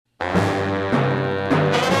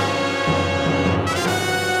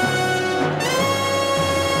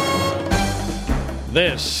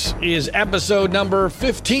This is episode number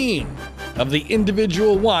 15 of the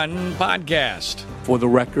Individual One podcast. For the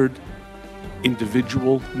record,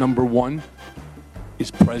 individual number one is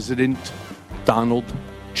President Donald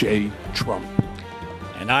J. Trump.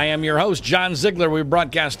 And I am your host, John Ziegler. We're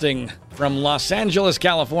broadcasting from Los Angeles,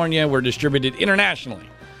 California. We're distributed internationally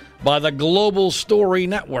by the Global Story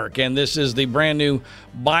Network. And this is the brand new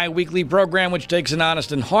bi-weekly program which takes an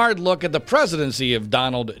honest and hard look at the presidency of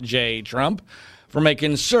Donald J. Trump from a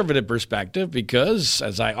conservative perspective, because,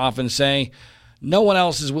 as I often say, no one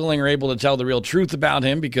else is willing or able to tell the real truth about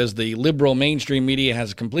him because the liberal mainstream media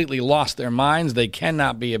has completely lost their minds. They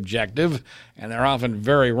cannot be objective, and they're often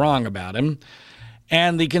very wrong about him.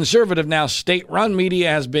 And the conservative, now state-run media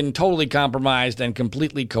has been totally compromised and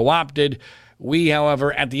completely co-opted. We,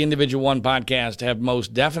 however, at the Individual One podcast have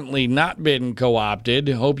most definitely not been co-opted.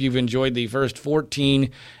 Hope you've enjoyed the first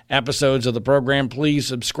 14 episodes of the program. Please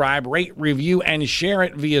subscribe, rate, review, and share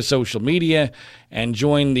it via social media, and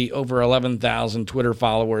join the over 11,000 Twitter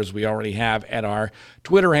followers we already have at our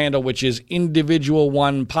Twitter handle, which is Individual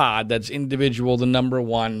One Pod. That's individual, the number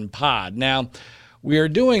one pod. Now, we are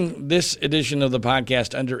doing this edition of the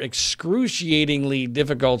podcast under excruciatingly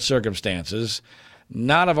difficult circumstances.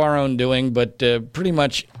 Not of our own doing, but pretty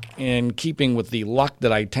much in keeping with the luck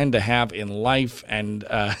that I tend to have in life and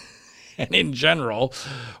in general,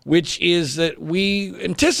 which is that we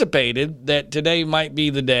anticipated that today might be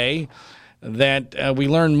the day that we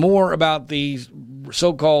learn more about the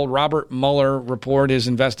so-called Robert Mueller report, his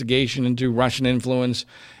investigation into Russian influence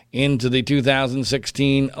into the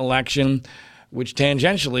 2016 election, which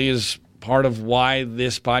tangentially is part of why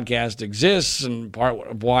this podcast exists and part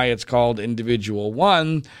of why it's called Individual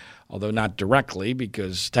One, although not directly,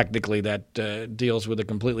 because technically that deals with a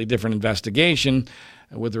completely different investigation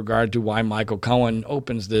with regard to why Michael Cohen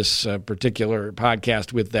opens this particular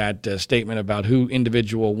podcast with that statement about who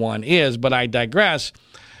Individual One is. But I digress.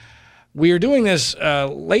 We are doing this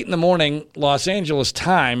late in the morning, Los Angeles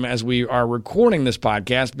time, as we are recording this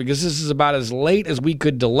podcast, because this is about as late as we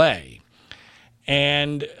could delay.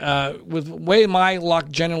 And with the way my luck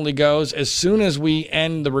generally goes, as soon as we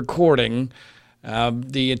end the recording,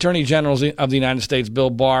 the Attorney General of the United States, Bill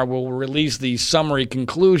Barr, will release the summary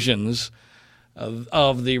conclusions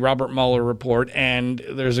of the Robert Mueller report. And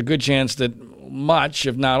there's a good chance that much,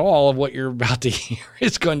 if not all, of what you're about to hear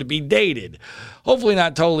is going to be dated. Hopefully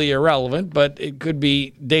not totally irrelevant, but it could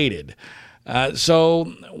be dated.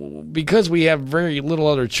 So because we have very little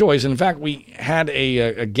other choice, in fact, we had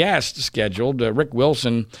a guest scheduled, Rick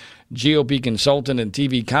Wilson, GOP consultant and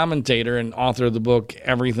TV commentator and author of the book,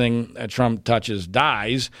 Everything Trump Touches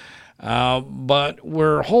Dies. But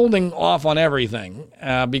we're holding off on everything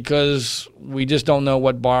because we just don't know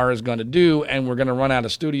what Barr is going to do, and we're going to run out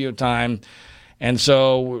of studio time. And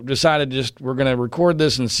so we decided we're going to record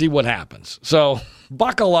this and see what happens. So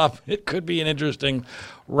buckle up. It could be an interesting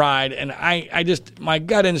ride. And my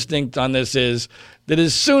gut instinct on this is that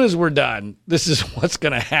as soon as we're done, this is what's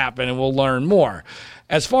going to happen, and we'll learn more.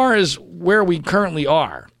 As far as where we currently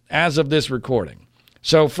are as of this recording.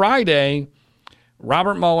 So Friday,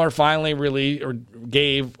 Robert Mueller finally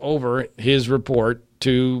gave over his report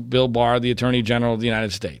to Bill Barr, the Attorney General of the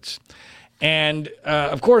United States. And,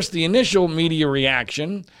 of course, the initial media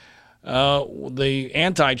reaction, the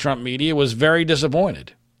anti-Trump media, was very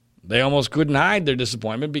disappointed. They almost couldn't hide their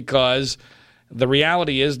disappointment because the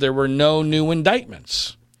reality is there were no new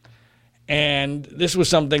indictments. And this was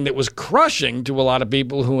something that was crushing to a lot of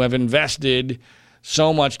people who have invested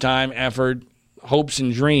so much time, effort, hopes,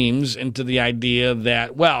 and dreams into the idea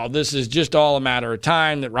that, well, this is just all a matter of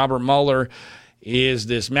time, that Robert Mueller is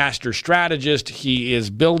this master strategist. He is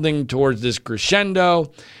building towards this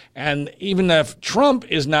crescendo. And even if Trump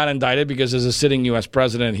is not indicted, because as a sitting U.S.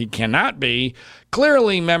 president, he cannot be,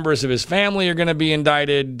 clearly members of his family are going to be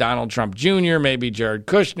indicted. Donald Trump Jr., maybe Jared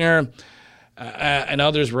Kushner, and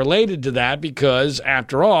others related to that, because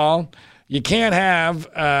after all, you can't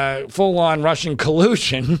have full-on Russian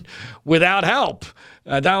collusion without help.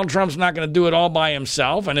 Donald Trump's not going to do it all by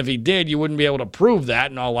himself, and if he did, you wouldn't be able to prove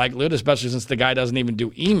that in all likelihood, especially since the guy doesn't even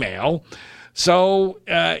do email. So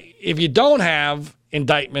if you don't have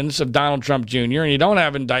indictments of Donald Trump Jr. and you don't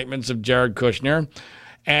have indictments of Jared Kushner,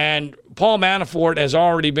 and Paul Manafort has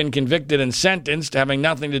already been convicted and sentenced, having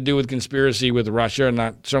nothing to do with conspiracy with Russia, and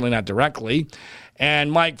certainly not directly,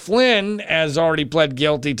 and Mike Flynn has already pled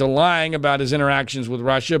guilty to lying about his interactions with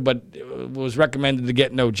Russia, but was recommended to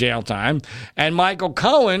get no jail time. And Michael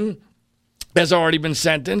Cohen has already been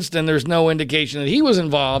sentenced, and there's no indication that he was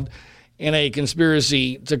involved in a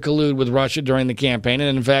conspiracy to collude with Russia during the campaign.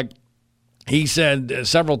 And in fact, He said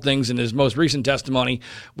several things in his most recent testimony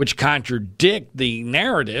which contradict the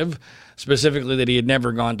narrative, specifically that he had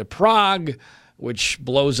never gone to Prague, which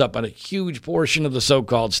blows up a huge portion of the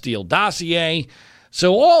so-called Steele dossier.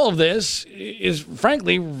 So all of this is,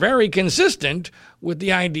 frankly, very consistent with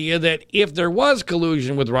the idea that if there was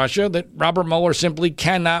collusion with Russia, that Robert Mueller simply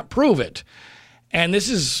cannot prove it. And this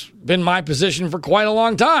has been my position for quite a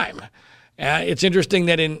long time. It's interesting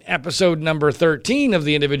that in episode number 13 of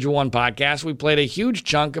the Individual One podcast, we played a huge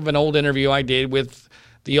chunk of an old interview I did with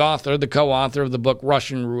the co-author of the book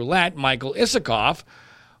Russian Roulette, Michael Isikoff,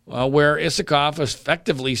 where Isikoff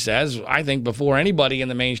effectively says, I think before anybody in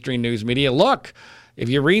the mainstream news media, look, if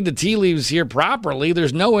you read the tea leaves here properly,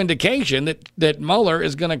 there's no indication that Mueller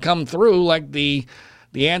is going to come through like the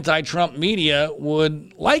anti-Trump media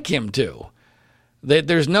would like him to. That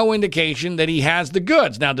there's no indication that he has the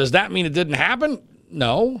goods. Now, does that mean it didn't happen?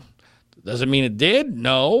 No. Does it mean it did?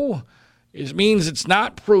 No. It means it's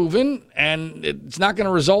not proven, and it's not going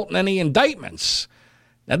to result in any indictments.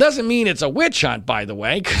 That doesn't mean it's a witch hunt, by the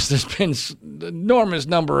way, because there's been an enormous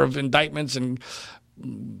number of indictments and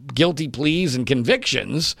guilty pleas and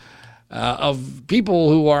convictions of people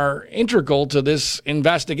who are integral to this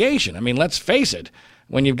investigation. I mean, let's face it.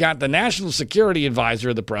 When you've got the national security advisor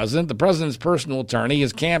of the president's personal attorney,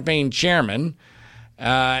 his campaign chairman,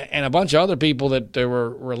 and a bunch of other people that were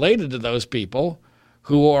related to those people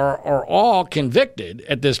who are all convicted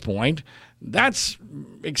at this point, that's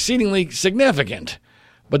exceedingly significant.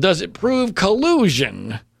 But does it prove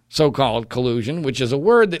collusion, so-called collusion, which is a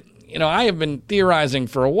word that, I have been theorizing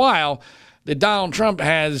for a while, that Donald Trump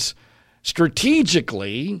has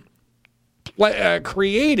strategically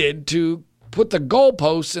created to put the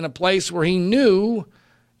goalposts in a place where he knew,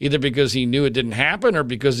 either because he knew it didn't happen or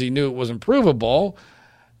because he knew it wasn't provable,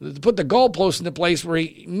 to put the goalposts in a place where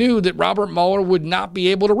he knew that Robert Mueller would not be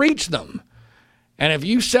able to reach them. And if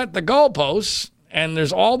you set the goalposts and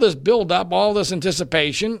there's all this buildup, all this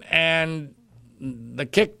anticipation, and the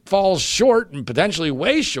kick falls short and potentially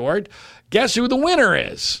way short, guess who the winner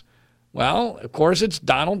is? Well, of course, it's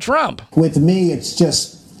Donald Trump. With me, it's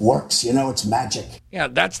just works. It's magic. Yeah,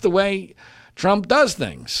 that's the way Trump does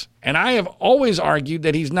things. And I have always argued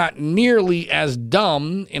that he's not nearly as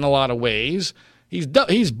dumb in a lot of ways. He's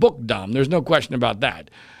book dumb. There's no question about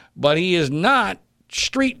that. But he is not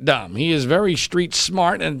street dumb. He is very street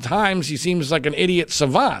smart, and at times he seems like an idiot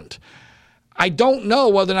savant. I don't know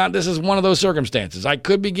whether or not this is one of those circumstances. I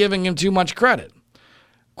could be giving him too much credit.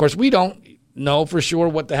 Of course, we don't know for sure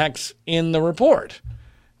what the heck's in the report.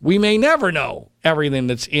 We may never know everything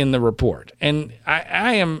that's in the report. And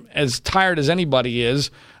I am as tired as anybody is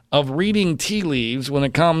of reading tea leaves when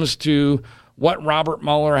it comes to what Robert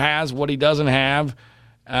Mueller has, what he doesn't have.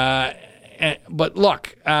 But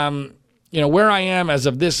look, where I am as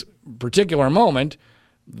of this particular moment,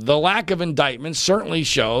 the lack of indictment certainly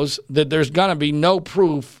shows that there's going to be no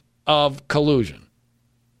proof of collusion.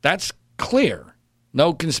 That's clear.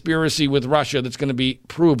 No conspiracy with Russia that's going to be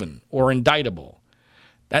proven or indictable.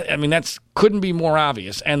 That couldn't be more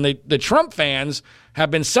obvious. And the Trump fans have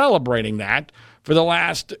been celebrating that for the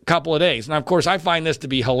last couple of days. Now, of course, I find this to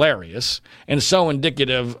be hilarious and so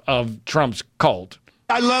indicative of Trump's cult.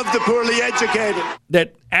 I love the poorly educated.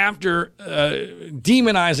 That after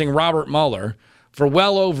demonizing Robert Mueller for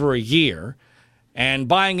well over a year and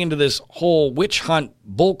buying into this whole witch hunt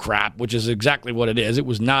bullcrap, which is exactly what it is. It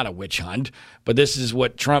was not a witch hunt, but this is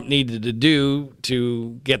what Trump needed to do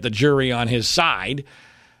to get the jury on his side.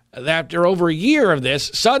 After over a year of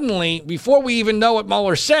this, suddenly, before we even know what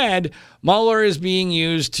Mueller said, Mueller is being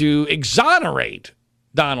used to exonerate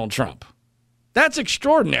Donald Trump. That's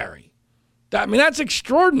extraordinary. That's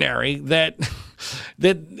extraordinary that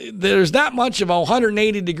there's that much of a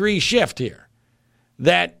 180-degree shift here.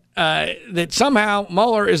 That somehow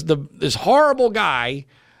Mueller is this horrible guy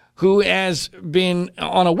who has been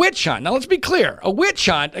on a witch hunt. Now, let's be clear. A witch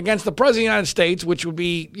hunt against the President of the United States, which would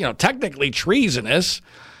be, technically treasonous,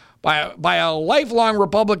 by a lifelong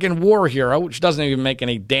Republican war hero, which doesn't even make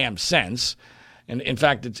any damn sense. And in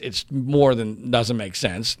fact, it's more than doesn't make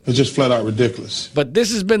sense. It's just flat out ridiculous. But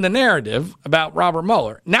this has been the narrative about Robert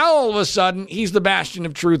Mueller. Now, all of a sudden, he's the bastion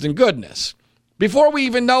of truth and goodness. Before we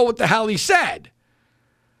even know what the hell he said.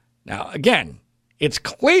 Now, again, it's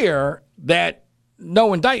clear that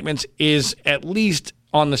no indictments is, at least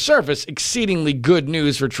on the surface, exceedingly good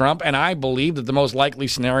news for Trump. And I believe that the most likely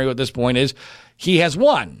scenario at this point is he has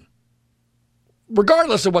won.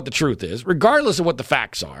 Regardless of what the truth is, regardless of what the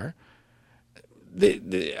facts are,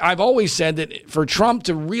 I've always said that for Trump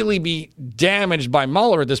to really be damaged by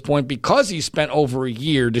Mueller at this point, because he spent over a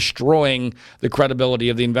year destroying the credibility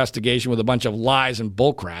of the investigation with a bunch of lies and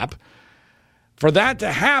bullcrap, For that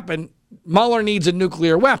to happen, Mueller needs a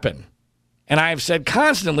nuclear weapon. And I have said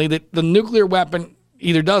constantly that the nuclear weapon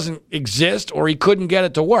either doesn't exist or he couldn't get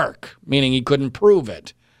it to work, meaning he couldn't prove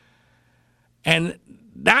it. And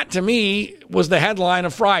that, to me, was the headline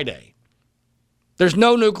of Friday. There's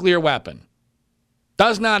no nuclear weapon.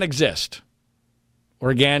 Does not exist. Or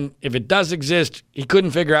again, if it does exist, he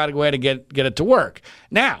couldn't figure out a way to get it to work.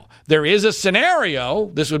 Now, there is a scenario,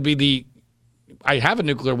 this would be the I have a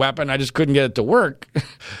nuclear weapon, I just couldn't get it to work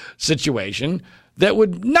situation that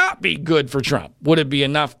would not be good for Trump. Would it be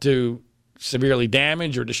enough to severely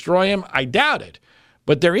damage or destroy him? I doubt it.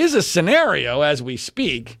 But there is a scenario as we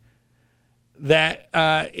speak that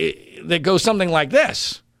that goes something like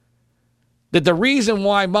this. That the reason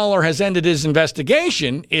why Mueller has ended his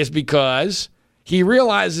investigation is because he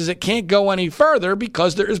realizes it can't go any further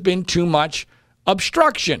because there has been too much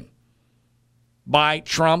obstruction by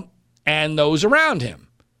Trump and those around him.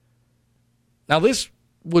 Now, this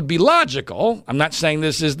would be logical. I'm not saying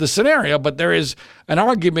this is the scenario, but there is an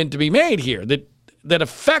argument to be made here that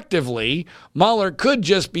effectively Mueller could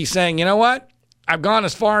just be saying, you know what? I've gone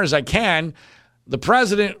as far as I can. The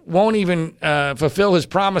president won't even fulfill his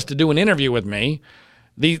promise to do an interview with me.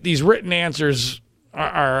 These written answers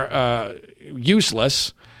are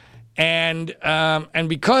useless. And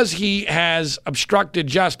because he has obstructed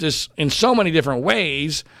justice in so many different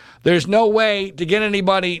ways, there's no way to get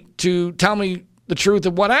anybody to tell me the truth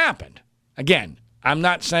of what happened. Again, I'm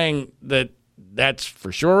not saying that that's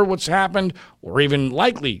for sure what's happened or even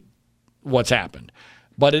likely what's happened.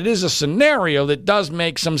 But it is a scenario that does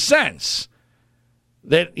make some sense.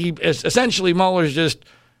 That he essentially Mueller's just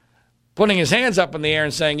putting his hands up in the air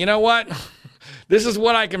and saying, you know what? This is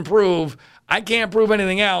what I can prove. I can't prove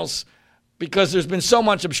anything else because there's been so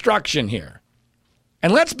much obstruction here.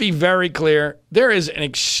 And let's be very clear, there is an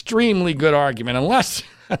extremely good argument, unless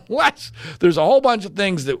there's a whole bunch of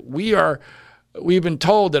things that we've been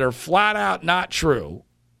told that are flat out not true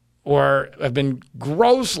or have been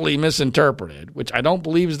grossly misinterpreted, which I don't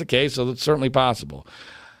believe is the case, so that's certainly possible.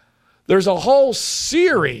 There's a whole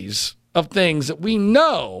series of things that we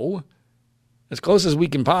know, as close as we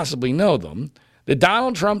can possibly know them, that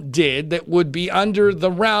Donald Trump did that would be under the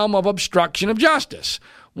realm of obstruction of justice.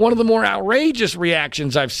 One of the more outrageous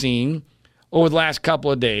reactions I've seen over the last couple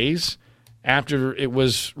of days after it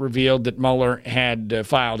was revealed that Mueller had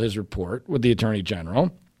filed his report with the Attorney General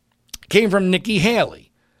came from Nikki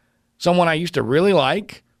Haley, someone I used to really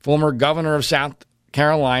like, former governor of South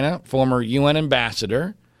Carolina, former UN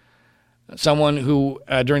ambassador, someone who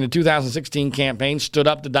during the 2016 campaign stood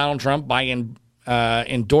up to Donald Trump by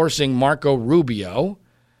endorsing Marco Rubio.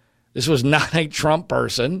 This was not a Trump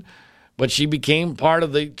person, but she became part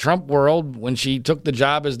of the Trump world when she took the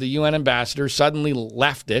job as the UN ambassador, suddenly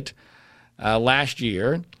left it last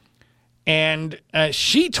year. And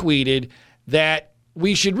she tweeted that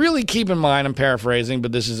we should really keep in mind, I'm paraphrasing,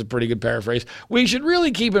 but this is a pretty good paraphrase, we should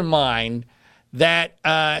really keep in mind that,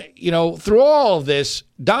 through all of this,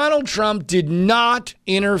 Donald Trump did not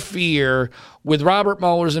interfere with Robert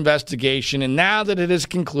Mueller's investigation. And now that it is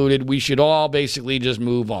concluded, we should all basically just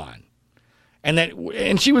move on.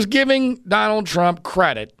 And she was giving Donald Trump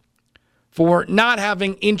credit for not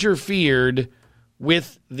having interfered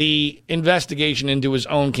with the investigation into his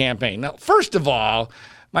own campaign. Now, first of all,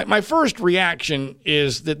 my first reaction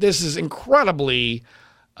is that this is incredibly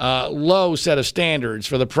low set of standards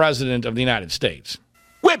for the president of the United States.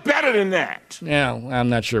 We're better than that. Yeah, I'm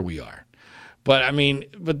not sure we are. But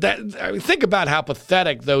think about how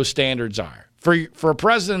pathetic those standards are for a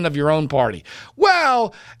president of your own party.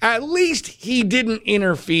 Well, at least he didn't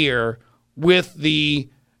interfere with the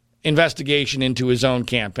investigation into his own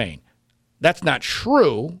campaign. That's not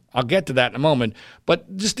true. I'll get to that in a moment.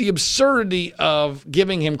 But just the absurdity of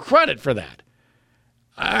giving him credit for that.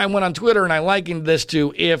 I went on Twitter and I likened this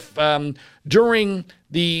to if during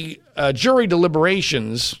the jury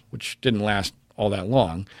deliberations, which didn't last all that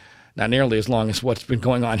long, not nearly as long as what's been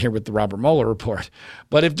going on here with the Robert Mueller report,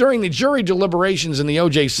 but if during the jury deliberations in the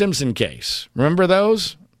O.J. Simpson case, remember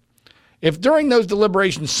those? If during those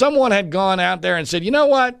deliberations someone had gone out there and said, you know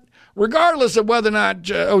what, regardless of whether or not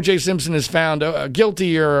O.J. Simpson is found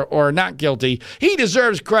guilty or not guilty, he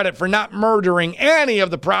deserves credit for not murdering any of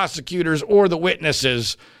the prosecutors or the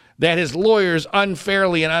witnesses that his lawyers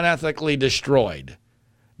unfairly and unethically destroyed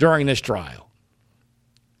during this trial.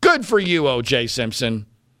 Good for you, O.J. Simpson.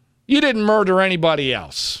 You didn't murder anybody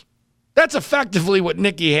else. That's effectively what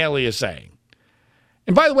Nikki Haley is saying.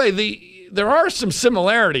 And by the way, there are some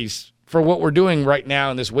similarities for what we're doing right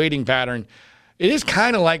now in this waiting pattern. It is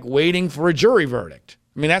kind of like waiting for a jury verdict.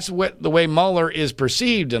 I mean, that's the way Mueller is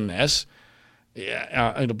perceived in this.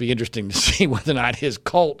 it'll be interesting to see whether or not his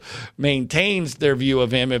cult maintains their view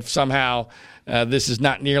of him, if somehow this is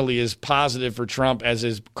not nearly as positive for Trump as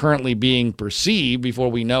is currently being perceived before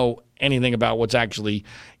we know anything about what's actually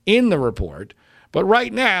in the report. But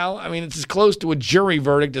right now, I mean, it's as close to a jury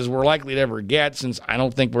verdict as we're likely to ever get, since I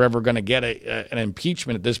don't think we're ever going to get an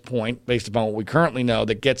impeachment at this point, based upon what we currently know,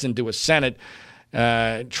 that gets into a Senate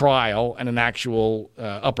trial and an actual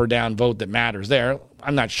up or down vote that matters there.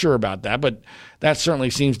 I'm not sure about that, but that certainly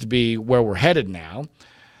seems to be where we're headed now.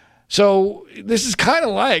 So this is kind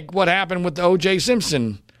of like what happened with the O.J.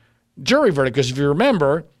 Simpson jury verdict, because if you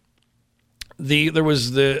remember, there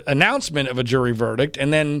was the announcement of a jury verdict,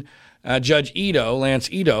 and then Judge Lance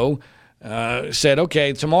Ito, said,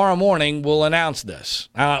 okay, tomorrow morning we'll announce this.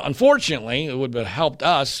 Unfortunately, it would have helped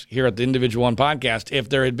us here at the Individual One podcast if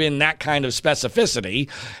there had been that kind of specificity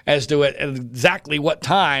as to exactly what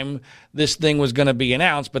time this thing was going to be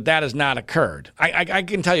announced, but that has not occurred. I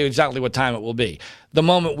can tell you exactly what time it will be. The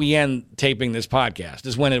moment we end taping this podcast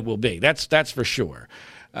is when it will be. That's for sure.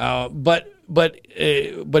 But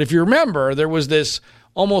if you remember, there was this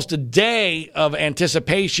almost a day of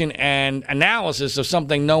anticipation and analysis of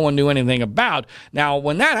something no one knew anything about. Now,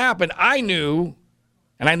 when that happened, I knew,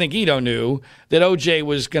 and I think Ito knew, that O.J.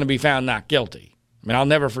 was going to be found not guilty. I mean, I'll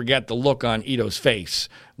never forget the look on Ito's face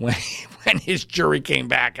when his jury came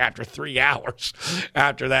back after 3 hours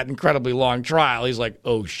after that incredibly long trial. He's like,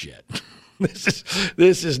 oh, shit.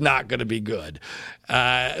 This is not going to be good.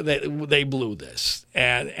 They blew this.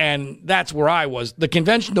 And that's where I was. The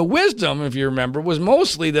conventional wisdom, if you remember, was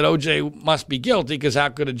mostly that O.J. must be guilty, because how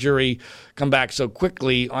could a jury come back so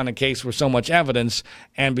quickly on a case with so much evidence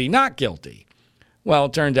and be not guilty? Well,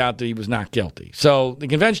 it turned out that he was not guilty. So the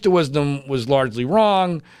conventional wisdom was largely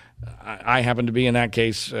wrong. I happen to be in that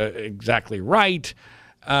case exactly right.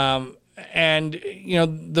 And, you know,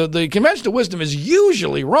 the conventional wisdom is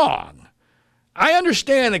usually wrong. I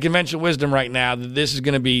understand the conventional wisdom right now that this is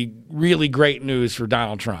going to be really great news for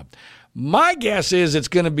Donald Trump. My guess is it's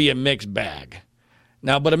going to be a mixed bag.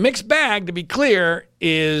 Now, but a mixed bag, to be clear,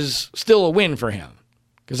 is still a win for him,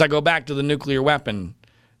 because I go back to the nuclear weapon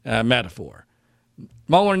metaphor.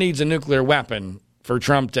 Mueller needs a nuclear weapon for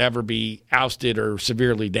Trump to ever be ousted or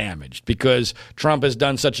severely damaged, because Trump has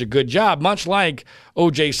done such a good job, much like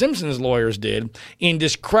O.J. Simpson's lawyers did, in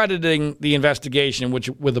discrediting the investigation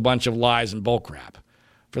with a bunch of lies and bullcrap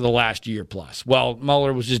for the last year plus. Well,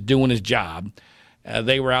 Mueller was just doing his job.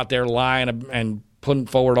 They were out there lying and putting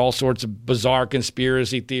forward all sorts of bizarre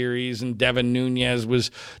conspiracy theories, and Devin Nunes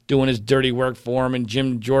was doing his dirty work for him, and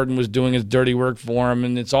Jim Jordan was doing his dirty work for him,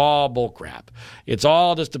 and it's all bullcrap. It's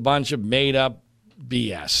all just a bunch of made-up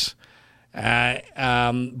BS.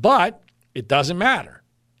 But it doesn't matter.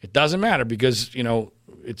 It doesn't matter, because, you know,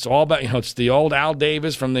 it's all about, you know, it's the old Al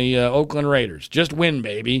Davis from the Oakland Raiders. Just win,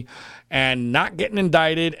 baby. And not getting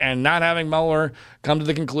indicted and not having Mueller come to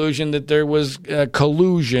the conclusion that there was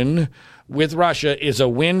collusion with Russia is a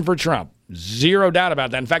win for Trump. Zero doubt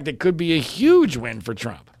about that. In fact, it could be a huge win for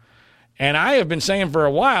Trump. And I have been saying for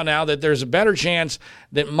a while now that there's a better chance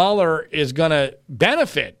that Mueller is going to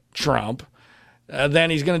benefit Trump than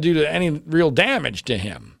he's going to do any real damage to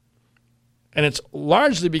him. And it's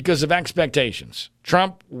largely because of expectations.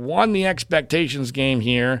 Trump won the expectations game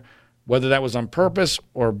here, whether that was on purpose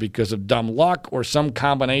or because of dumb luck or some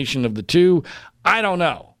combination of the two. I don't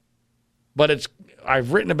know. But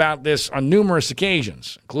I've written about this on numerous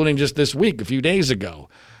occasions, including just this week, a few days ago,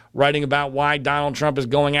 writing about why Donald Trump is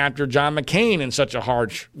going after John McCain in such a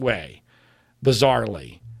harsh way,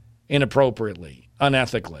 bizarrely, inappropriately,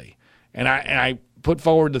 unethically. And I put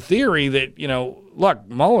forward the theory that, you know, look,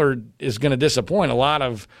 Mueller is going to disappoint a lot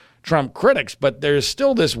of Trump critics, but there's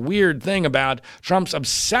still this weird thing about Trump's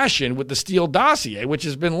obsession with the Steele dossier, which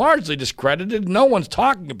has been largely discredited. No one's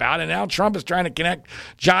talking about it. And now Trump is trying to connect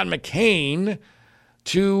John McCain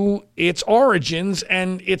to its origins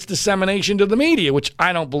and its dissemination to the media, which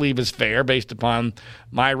I don't believe is fair based upon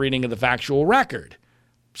my reading of the factual record.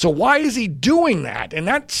 So why is he doing that? And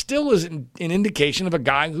that still is an indication of a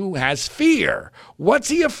guy who has fear. What's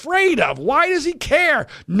he afraid of? Why does he care?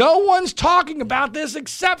 No one's talking about this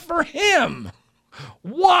except for him.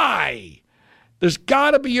 Why? There's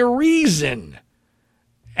got to be a reason.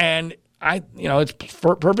 And it's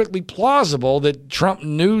perfectly plausible that Trump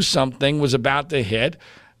knew something was about to hit,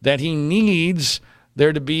 that he needs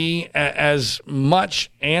there to be as much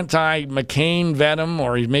anti-McCain venom,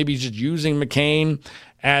 or maybe he's just using McCain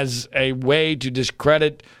as a way to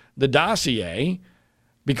discredit the dossier,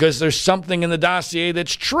 because there's something in the dossier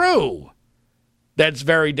that's true that's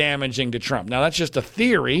very damaging to Trump. Now, that's just a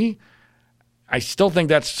theory. I still think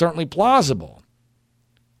that's certainly plausible.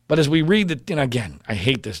 But as we read again, I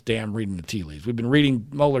hate this damn reading the tea leaves. We've been reading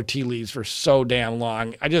Mueller tea leaves for so damn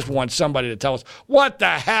long. I just want somebody to tell us what the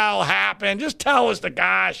hell happened. Just tell us the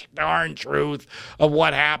gosh darn truth of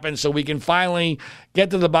what happened so we can finally get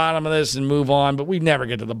to the bottom of this and move on. But we never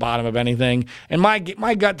get to the bottom of anything. And my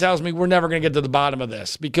gut tells me we're never going to get to the bottom of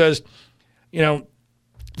this because,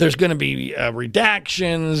 there's going to be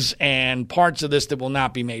redactions and parts of this that will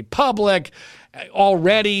not be made public.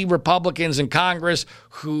 Already, Republicans in Congress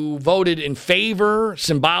who voted in favor,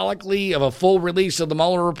 symbolically, of a full release of the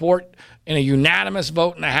Mueller report in a unanimous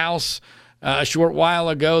vote in the House a short while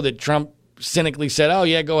ago that Trump cynically said, oh,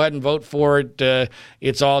 yeah, go ahead and vote for it.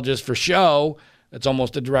 It's all just for show. That's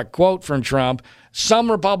almost a direct quote from Trump. Some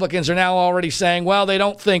Republicans are now already saying, well, they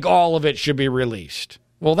don't think all of it should be released.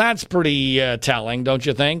 Well, that's pretty telling, don't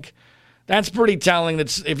you think? That's pretty telling.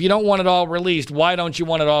 That's if you don't want it all released, why don't you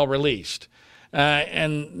want it all released?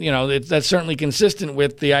 That's certainly consistent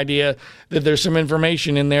with the idea that there's some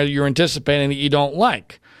information in there that you're anticipating that you don't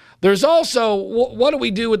like. There's also, what do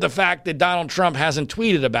we do with the fact that Donald Trump hasn't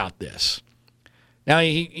tweeted about this? Now,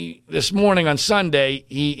 he this morning on Sunday,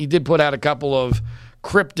 he did put out a couple of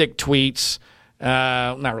cryptic tweets.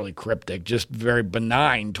 Not really cryptic, just very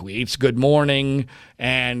benign tweets. Good morning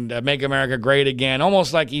and make America great again.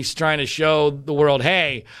 Almost like he's trying to show the world,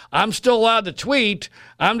 hey, I'm still allowed to tweet.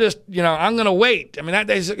 I'm just, I'm going to wait. I mean,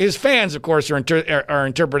 his fans, of course, are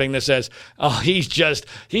interpreting this as, oh, he's just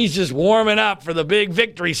warming up for the big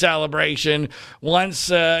victory celebration once,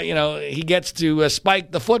 he gets to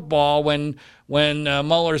spike the football when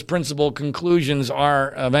Mueller's principal conclusions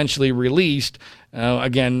are eventually released.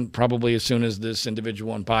 Again, probably as soon as this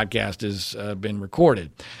individual on podcast has been recorded.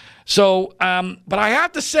 So, but I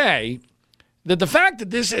have to say that the fact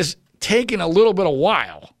that this has taken a little bit of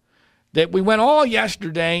while, that we went all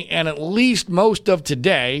yesterday and at least most of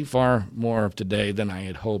today, far more of today than I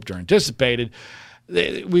had hoped or anticipated,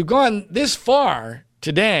 we've gone this far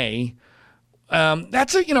today.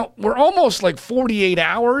 We're almost like 48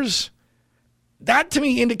 hours. That to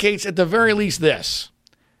me indicates at the very least this.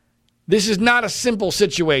 This is not a simple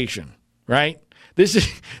situation, right? This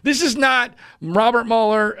is not Robert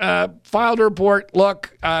Mueller filed a report.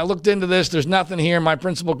 Look, I looked into this. There's nothing here. My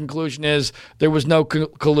principal conclusion is there was no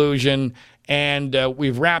collusion, and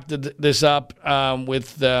we've wrapped this up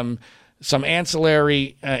with some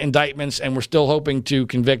ancillary indictments, and we're still hoping to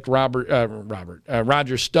convict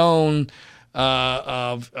Roger Stone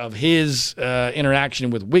of his interaction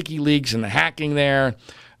with WikiLeaks and the hacking there.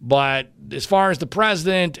 But as far as the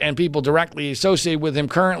president and people directly associated with him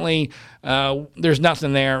currently, there's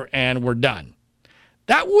nothing there, and we're done.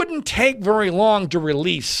 That wouldn't take very long to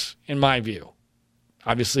release, in my view.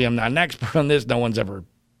 Obviously, I'm not an expert on this. No one's ever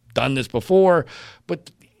done this before. But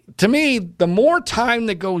to me, the more time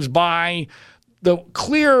that goes by, the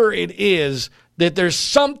clearer it is that there's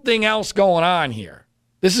something else going on here.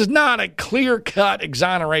 This is not a clear-cut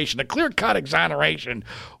exoneration. A clear-cut exoneration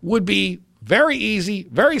would be very easy,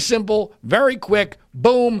 very simple, very quick.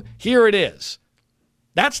 Boom, here it is.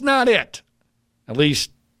 That's not it, at least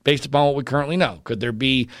based upon what we currently know. Could there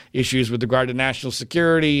be issues with regard to national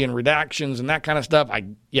security and redactions and that kind of stuff?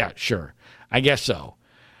 Yeah, sure. I guess so.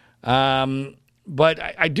 But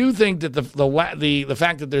I do think that the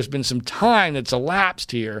fact that there's been some time that's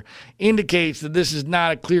elapsed here indicates that this is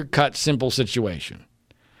not a clear-cut, simple situation.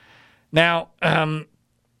 Now,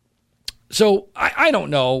 so I don't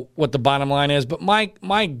know what the bottom line is, but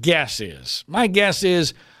my guess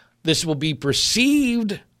is this will be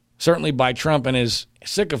perceived, certainly by Trump and his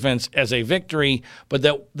sycophants, as a victory, but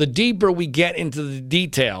that the deeper we get into the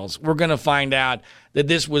details, we're going to find out that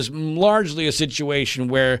this was largely a situation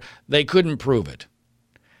where they couldn't prove it.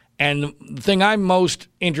 And the thing I'm most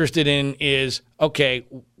interested in is, okay,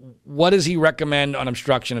 what does he recommend on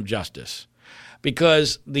obstruction of justice?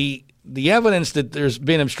 Because the evidence that there's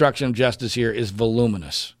been obstruction of justice here is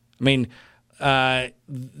voluminous. I mean,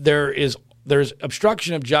 there's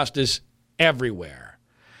obstruction of justice everywhere.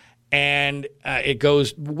 And it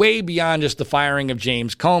goes way beyond just the firing of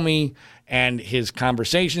James Comey and his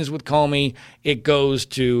conversations with Comey. It goes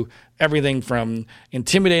to everything from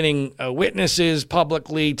intimidating witnesses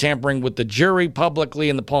publicly, tampering with the jury publicly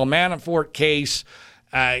in the Paul Manafort case,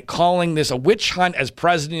 calling this a witch hunt as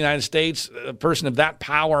president of the United States, a person of that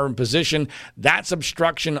power and position. That's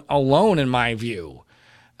obstruction alone, in my view.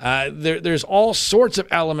 There's all sorts of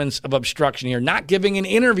elements of obstruction here. Not giving an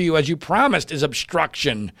interview, as you promised, is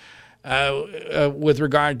obstruction with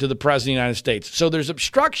regard to the president of the United States. So there's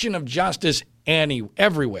obstruction of justice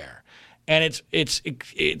everywhere. And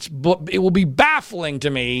it will be baffling to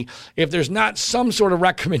me if there's not some sort of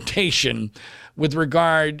recommendation with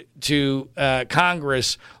regard to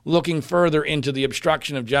Congress looking further into the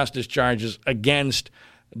obstruction of justice charges against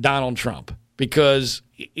Donald Trump, because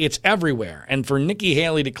it's everywhere. And for Nikki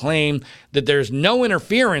Haley to claim that there's no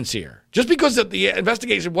interference here, just because the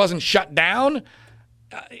investigation wasn't shut down,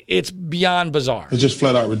 it's beyond bizarre. It's just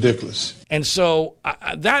flat out ridiculous. And so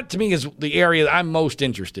that, to me, is the area that I'm most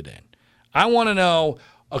interested in. I want to know,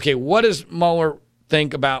 okay, what does Mueller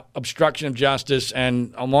think about obstruction of justice,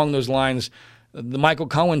 and along those lines, the Michael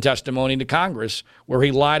Cohen testimony to Congress where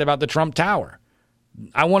he lied about the Trump Tower.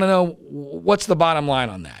 I want to know, what's the bottom line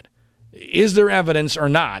on that? Is there evidence or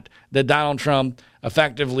not that Donald Trump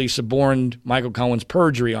effectively suborned Michael Cohen's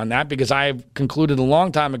perjury on that? Because I have concluded a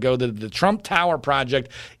long time ago that the Trump Tower project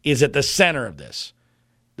is at the center of this.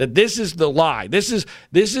 That this is the lie. This is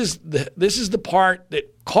the part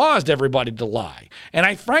that caused everybody to lie. And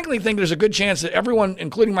I frankly think there's a good chance that everyone,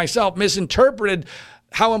 including myself, misinterpreted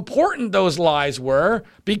how important those lies were,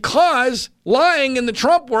 because lying in the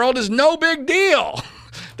Trump world is no big deal.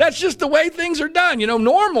 That's just the way things are done. You know,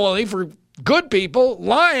 normally for good people,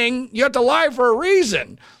 lying, you have to lie for a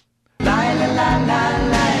reason.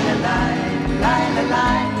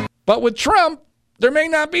 But with Trump, there may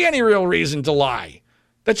not be any real reason to lie.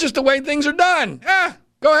 That's just the way things are done.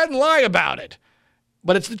 Go ahead and lie about it.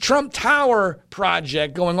 But it's the Trump Tower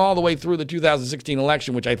project going all the way through the 2016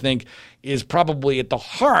 election, which I think is probably at the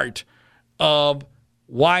heart of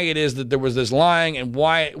why it is that there was this lying and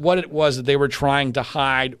what it was that they were trying to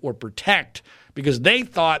hide or protect, because they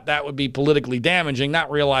thought that would be politically damaging, not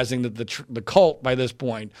realizing that the cult by this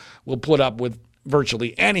point will put up with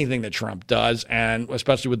virtually anything that Trump does, and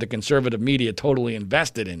especially with the conservative media totally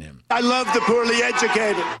invested in him. I love the poorly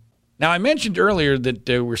educated. Now, I mentioned earlier that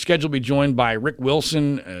we're scheduled to be joined by Rick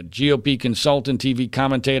Wilson, a GOP consultant, TV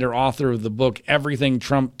commentator, author of the book Everything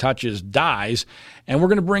Trump Touches Dies. And we're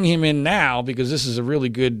going to bring him in now because this is a really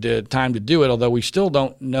good time to do it, although we still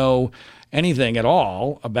don't know anything at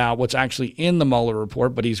all about what's actually in the Mueller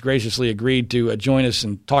report, but he's graciously agreed to join us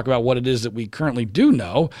and talk about what it is that we currently do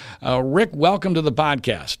know. Rick, welcome to the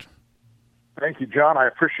podcast. Thank you, John. I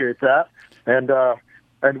appreciate that.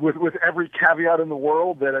 And with every caveat in the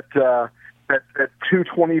world that at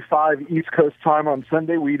 2:25 East Coast time on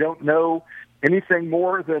Sunday, we don't know anything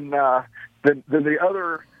more than the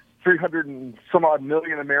other 300 and some odd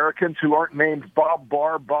million Americans who aren't named Bob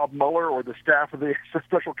Barr, Bob Mueller, or the staff of the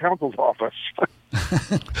special counsel's office.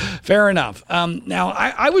 Fair enough. Now,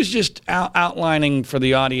 I was just outlining for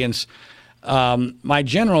the audience my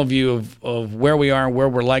general view of where we are and where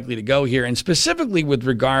we're likely to go here, and specifically with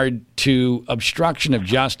regard to obstruction of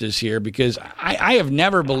justice here, because I have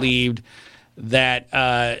never believed that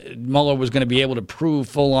Mueller was going to be able to prove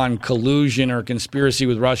full-on collusion or conspiracy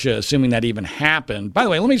with Russia, assuming that even happened. By the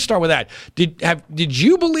way, let me start with that. Did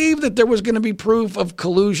you believe that there was going to be proof of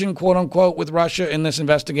collusion, quote-unquote, with Russia in this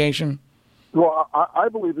investigation? Well, I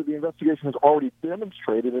believe that the investigation has already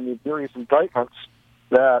demonstrated in the various indictments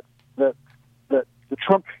that the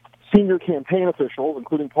Trump senior campaign officials,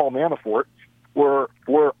 including Paul Manafort, were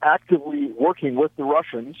actively working with the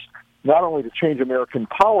Russians, not only to change American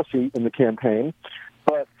policy in the campaign,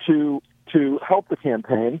 but to help the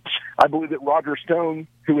campaign. I believe that Roger Stone,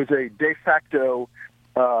 who is a de facto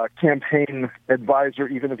campaign advisor,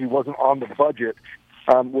 even if he wasn't on the budget,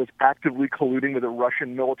 was actively colluding with the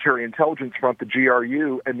Russian military intelligence front, the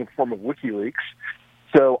GRU, in the form of WikiLeaks.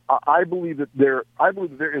 So I believe that there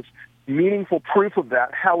is meaningful proof of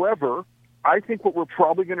that. However, I think what we're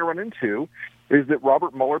probably going to run into is that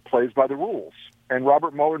Robert Mueller plays by the rules. And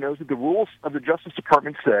Robert Mueller knows that the rules of the Justice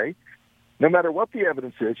Department say, no matter what the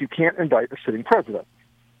evidence is, you can't indict a sitting president.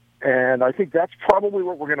 And I think that's probably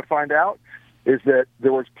what we're going to find out, is that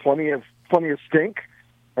there was plenty of stink,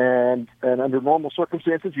 and under normal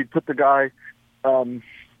circumstances, you'd put the guy, in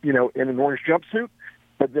an orange jumpsuit.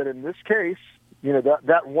 But that in this case,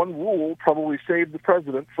 that one rule probably saved the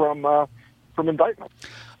president from indictment.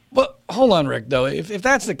 But hold on, Rick, though. If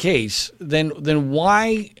that's the case, then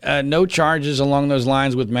why no charges along those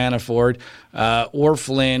lines with Manafort or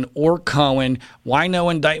Flynn or Cohen? Why no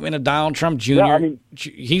indictment of Donald Trump Jr.? Yeah,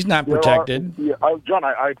 he's not protected. John,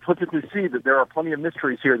 I perfectly see that there are plenty of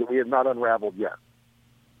mysteries here that we have not unraveled yet.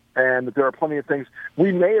 And that there are plenty of things.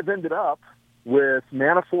 We may have ended up with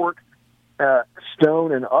Manafort,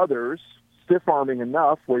 Stone, and others stiff-arming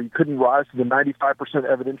enough where you couldn't rise to the 95%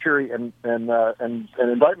 evidentiary and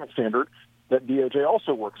indictment standard that DOJ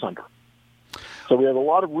also works under. So we have a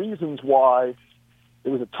lot of reasons why it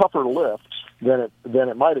was a tougher lift than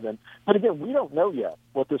it might have been. But again, we don't know yet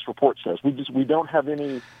what this report says. We don't have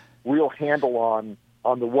any real handle on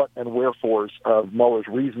the what and wherefores of Mueller's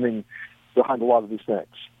reasoning behind a lot of these things.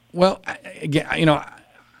 Well, again,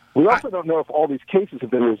 we also don't know if all these cases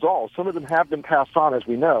have been resolved. Some of them have been passed on, as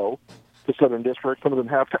we know, to Southern District. Some of them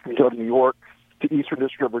have to go to New York, to Eastern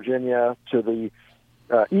District of Virginia, to the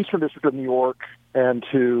Eastern District of New York, and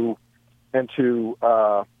to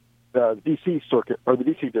the D.C. Circuit or the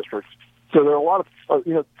D.C. districts. So there are a lot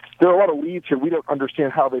of leads here we don't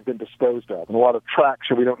understand how they've been disposed of, and a lot of tracks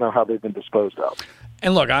here we don't know how they've been disposed of.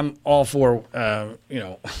 And look, I'm all for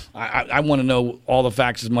I want to know all the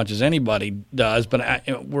facts as much as anybody does, but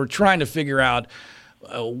we're trying to figure out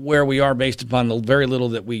where we are based upon the very little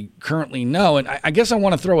that we currently know. And I guess I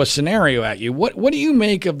want to throw a scenario at you. What do you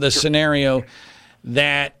make of the scenario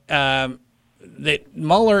that that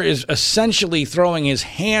Mueller is essentially throwing his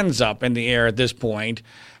hands up in the air at this point,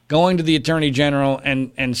 going to the Attorney General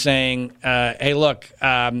and saying, hey, look,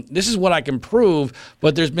 this is what I can prove,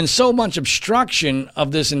 but there's been so much obstruction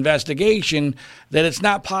of this investigation that it's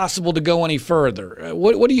not possible to go any further.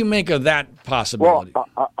 What do you make of that possibility?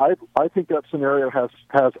 Well, I think that scenario has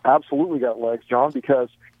absolutely got legs, John, because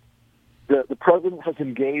the president has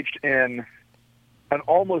engaged in an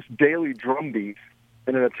almost daily drumbeat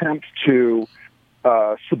in an attempt to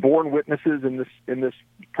suborn witnesses in this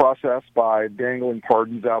process by dangling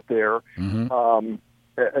pardons out there, an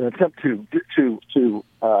attempt to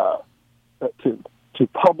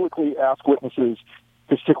publicly ask witnesses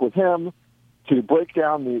to stick with him, to break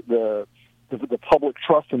down the public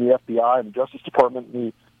trust in the FBI and the Justice Department and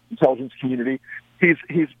the intelligence community.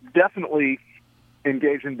 He's definitely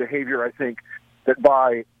engaged in behavior, I think, that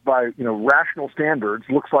by rational standards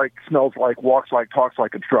looks like, smells like, walks like, talks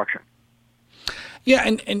like obstruction. Yeah,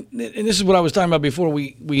 and this is what I was talking about before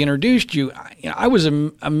we introduced you. I was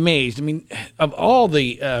amazed. I mean, of all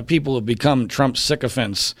the people who have become Trump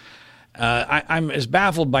sycophants, I'm as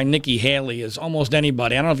baffled by Nikki Haley as almost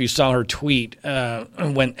anybody. I don't know if you saw her tweet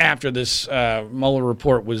when after this Mueller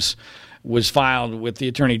report was filed with the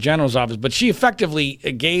Attorney General's office, but she effectively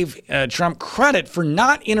gave Trump credit for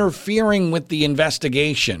not interfering with the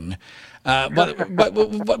investigation. But by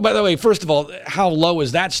the way, first of all, how low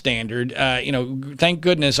is that standard? Thank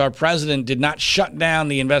goodness our president did not shut down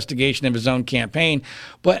the investigation of his own campaign.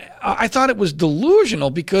 But I thought it was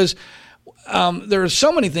delusional because there are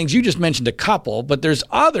so many things. You just mentioned a couple, but there's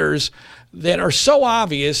others that are so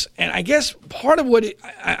obvious. And I guess part of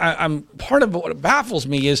what baffles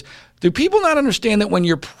me is, do people not understand that when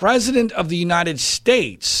you're president of the United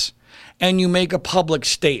States and you make a public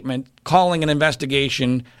statement calling an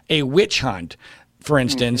investigation a witch hunt, for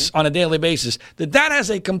instance, on a daily basis, that has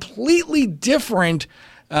a completely different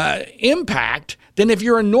impact than if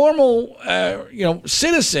you're a normal,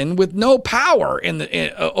 citizen with no power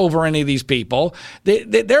over any of these people.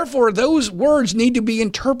 Therefore, those words need to be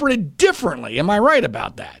interpreted differently. Am I right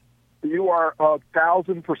about that? You are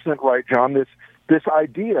 1,000% right, John. This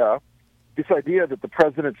idea that the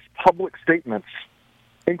president's public statements,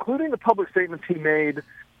 including the public statements he made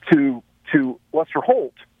to Lester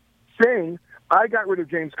Holt, saying, I got rid of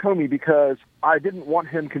James Comey because I didn't want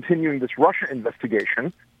him continuing this Russia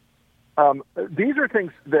investigation. These are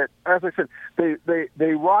things that, as I said,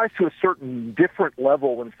 they rise to a certain different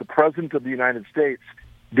level when it's the president of the United States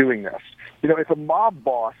doing this. If a mob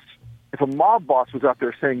boss was out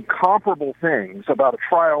there saying comparable things about a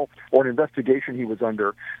trial or an investigation he was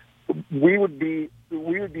under, we would be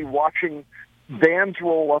watching vans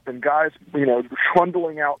roll up and guys,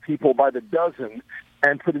 trundling out people by the dozen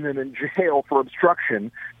and putting them in jail for obstruction.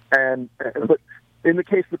 But in the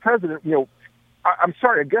case of the president, I'm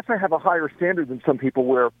sorry, I guess I have a higher standard than some people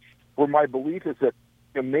where my belief is that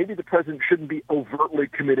maybe the president shouldn't be overtly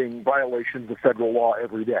committing violations of federal law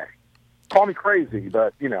every day. Call me crazy,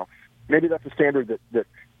 but, maybe that's a standard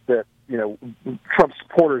that Trump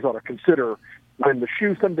supporters ought to consider when the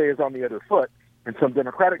shoe someday is on the other foot and some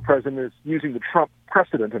Democratic president is using the Trump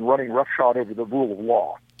precedent and running roughshod over the rule of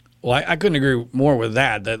law. Well, I couldn't agree more with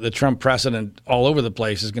that. The Trump precedent all over the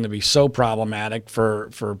place is going to be so problematic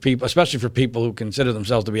for people, especially for people who consider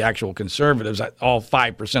themselves to be actual conservatives, all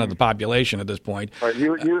 5% of the population at this point. Right,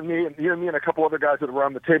 you and me and a couple other guys that are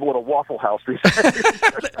around the table at a Waffle House these days.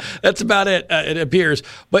 That's about it, it appears.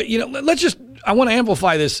 But, I want to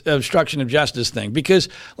amplify this obstruction of justice thing, because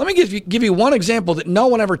let me give you one example that no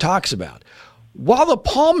one ever talks about. While the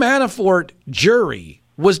Paul Manafort jury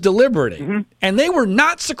was deliberating, and they were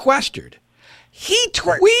not sequestered, he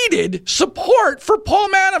tweeted support for Paul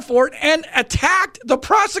Manafort and attacked the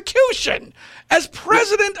prosecution as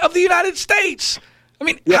president of the United States. I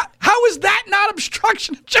mean, how is that not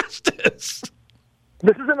obstruction of justice?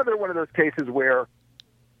 This is another one of those cases where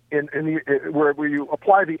where you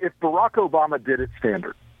apply the if Barack Obama did it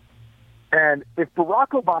standard. And if Barack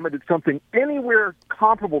Obama did something anywhere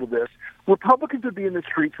comparable to this, Republicans would be in the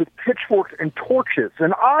streets with pitchforks and torches,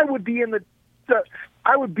 and I would be in the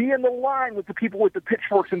line with the people with the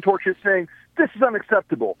pitchforks and torches saying, this is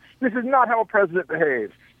unacceptable. This is not how a president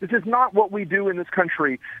behaves. This is not what we do in this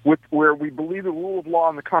country where we believe the rule of law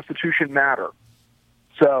and the Constitution matter.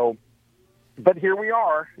 So, but here we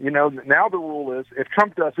are. Now the rule is if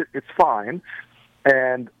Trump does it, it's fine.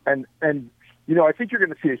 And I think you're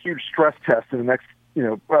going to see a huge stress test in the next,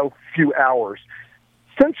 few hours.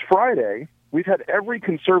 Since Friday, we've had every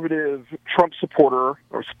conservative Trump supporter,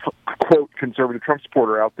 or quote, conservative Trump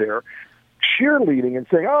supporter out there cheerleading and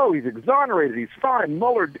saying, oh, he's exonerated, he's fine,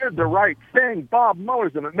 Mueller did the right thing, Bob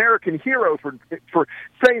Mueller's an American hero for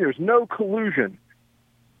saying there's no collusion.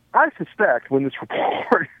 I suspect when this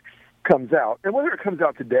report comes out, and whether it comes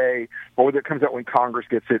out today, or whether it comes out when Congress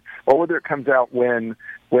gets it, or whether it comes out when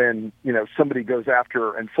somebody goes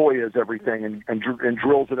after and FOIAs everything and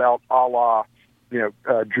drills it out a la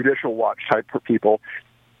Judicial Watch type people,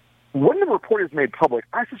 when the report is made public,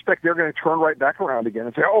 I suspect they're going to turn right back around again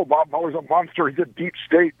and say, oh, Bob Mueller's a monster, he's a deep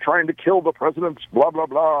state trying to kill the president, blah, blah,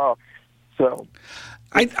 blah. So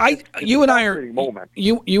you and I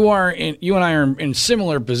are in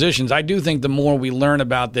similar positions. I do think the more we learn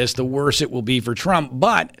about this, the worse it will be for Trump.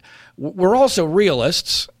 But we're also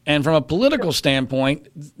realists, and from a political standpoint,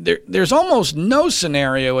 there's almost no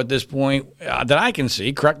scenario at this point that I can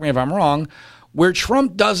see, correct me if I'm wrong, where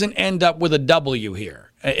Trump doesn't end up with a W here.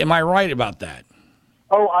 Am I right about that?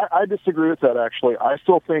 Oh, I disagree with that. Actually, I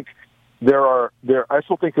still think I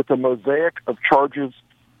still think that the mosaic of charges.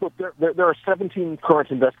 Look, there are 17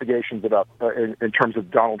 current investigations about in terms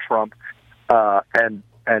of Donald Trump, and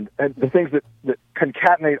the things that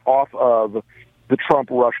concatenate off of the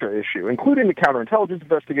Trump-Russia issue, including the counterintelligence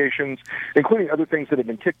investigations, including other things that have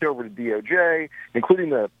been kicked over to DOJ, including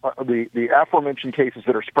the aforementioned cases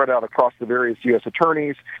that are spread out across the various U.S.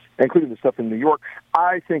 attorneys, including the stuff in New York.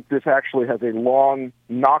 I think this actually has a long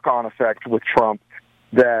knock-on effect with Trump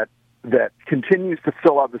that continues to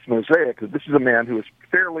fill out this mosaic. Because this is a man who is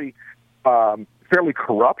fairly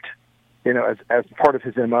corrupt, as part of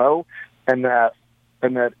his MO, and that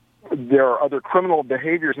there are other criminal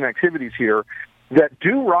behaviors and activities here that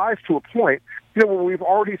do rise to a point, where we've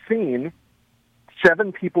already seen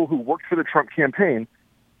 7 people who worked for the Trump campaign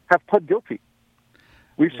have pled guilty.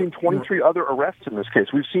 We've seen 23 other arrests in this case.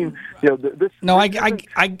 We've seen, this. No,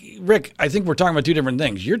 Rick, I think we're talking about two different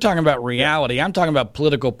things. You're talking about reality. I'm talking about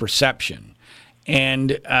political perception.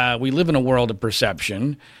 And we live in a world of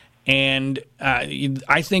perception. And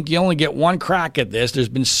I think you only get one crack at this. There's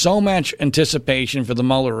been so much anticipation for the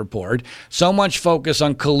Mueller report, so much focus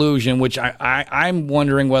on collusion, which I'm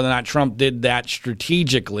wondering whether or not Trump did that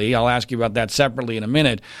strategically. I'll ask you about that separately in a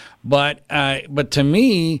minute. But to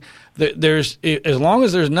me, there's as long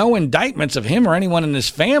as there's no indictments of him or anyone in his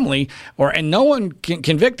family, and no one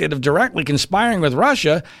convicted of directly conspiring with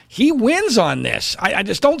Russia, he wins on this. I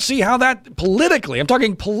just don't see how that politically. I'm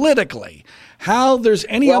talking politically. How there's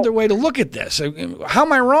any other way to look at this? How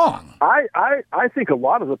am I wrong? I think a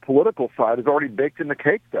lot of the political side is already baked in the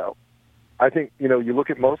cake, though. I think, you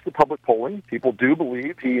look at most of the public polling, people do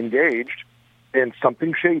believe he engaged in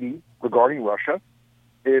something shady regarding Russia.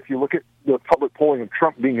 If you look at the public polling of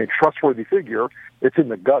Trump being a trustworthy figure, it's in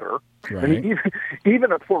the gutter. Right. I mean,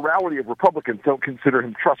 even a plurality of Republicans don't consider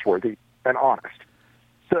him trustworthy and honest.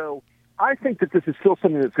 So I think that this is still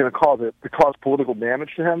something that's going to cause political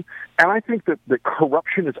damage to him. And I think that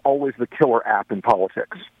corruption is always the killer app in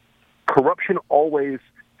politics. Corruption always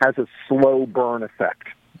has a slow burn effect.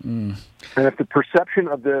 And if the perception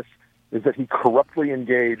of this is that he corruptly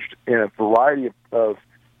engaged in a variety of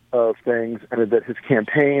things, and that his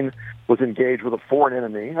campaign was engaged with a foreign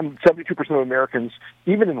enemy, 72% of Americans,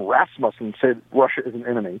 even in Rasmussen, say Russia is an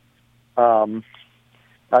enemy.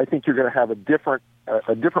 I think you're going to have a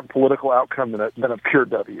different political outcome than a pure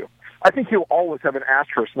W. I think he'll always have an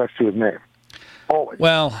asterisk next to his name. Always.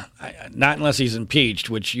 Well, not unless he's impeached,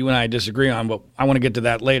 which you and I disagree on, but I want to get to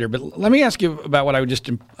that later. But let me ask you about what I just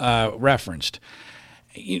referenced.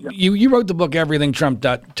 You wrote the book Everything Trump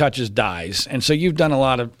Touches Dies, and so you've done a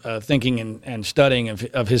lot of thinking and studying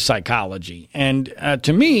of his psychology. And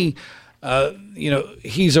to me,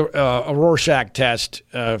 he's a Rorschach test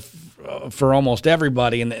for almost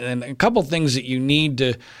everybody. And a couple things that you need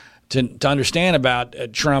to understand about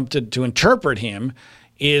Trump to interpret him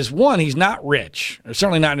is, one, he's not rich, or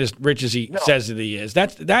certainly not as rich as he says that he is.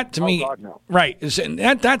 That to me, God, no. right?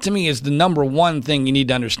 That to me is the number one thing you need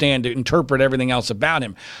to understand to interpret everything else about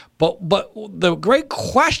him. But the great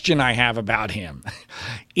question I have about him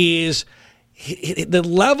is the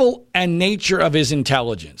level and nature of his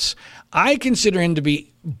intelligence. I consider him to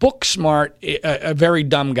be book smart, a very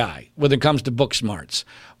dumb guy when it comes to book smarts.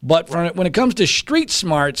 But when it comes to street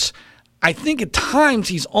smarts, I think at times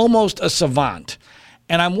he's almost a savant.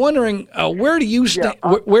 And I'm wondering, where do you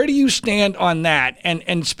stand on that?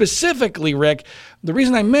 And specifically, Rick, the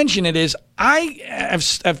reason I mention it is I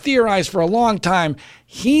have theorized for a long time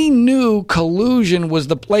he knew collusion was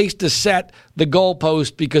the place to set the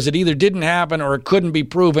goalpost because it either didn't happen or it couldn't be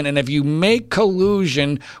proven. And if you make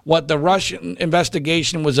collusion what the Russian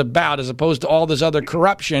investigation was about, as opposed to all this other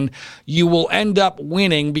corruption, you will end up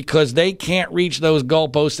winning because they can't reach those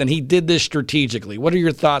goalposts. And he did this strategically. What are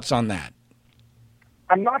your thoughts on that?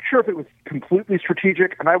 I'm not sure if it was completely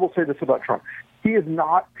strategic, and I will say this about Trump. He is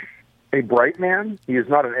not a bright man. He is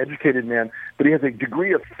not an educated man, but he has a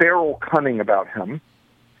degree of feral cunning about him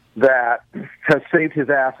that has saved his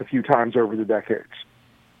ass a few times over the decades.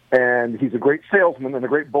 And he's a great salesman and a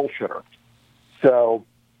great bullshitter. So,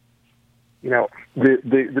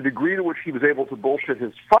 the degree to which he was able to bullshit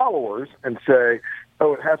his followers and say,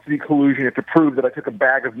 oh, it has to be collusion, you have to prove that I took a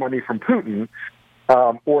bag of money from Putin,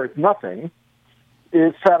 or it's nothing,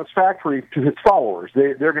 is satisfactory to his followers.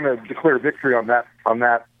 They're going to declare victory on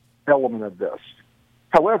that element of this.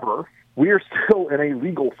 However, we are still in a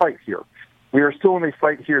legal fight here. We are still in a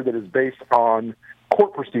fight here that is based on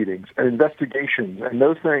court proceedings and investigations, and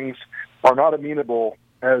those things are not amenable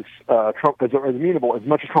as amenable as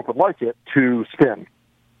much as Trump would like it to spin.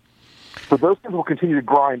 So those things will continue to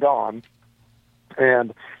grind on,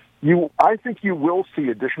 and I think you will see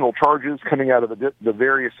additional charges coming out of the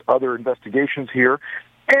various other investigations here.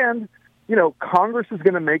 And, Congress is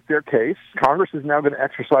going to make their case. Congress is now going to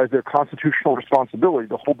exercise their constitutional responsibility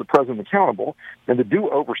to hold the president accountable and to do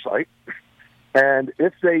oversight. And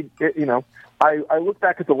if they, I look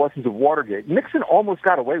back at the lessons of Watergate. Nixon almost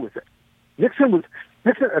got away with it. Nixon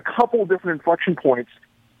a couple of different inflection points.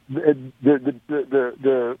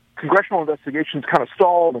 The congressional investigations kind of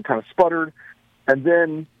stalled and kind of sputtered, and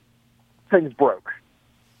then things broke.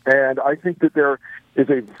 And I think that there is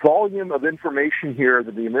a volume of information here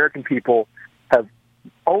that the American people have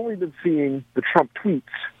only been seeing the Trump tweets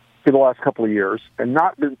for the last couple of years, and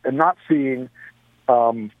not seeing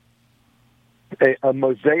a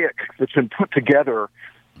mosaic that's been put together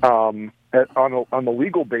on the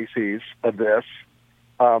legal bases of this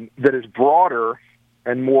that is broader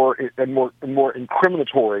and more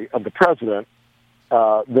incriminatory of the president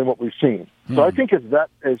than what we've seen. So I think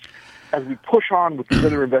as we push on with these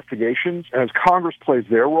other investigations, and as Congress plays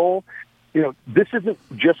their role, this isn't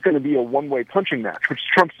just going to be a one-way punching match, which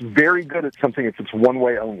Trump's very good at something if it's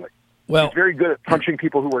one-way only. Well, he's very good at punching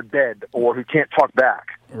people who are dead or who can't talk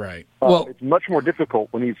back. Right. It's much more difficult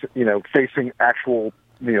when he's, facing actual,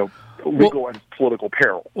 legal and political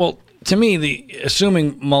peril. Well, to me,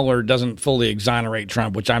 assuming Mueller doesn't fully exonerate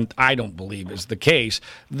Trump, which I don't believe is the case,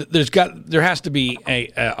 there has to be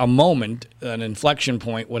a moment, an inflection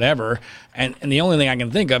point, whatever, and the only thing I can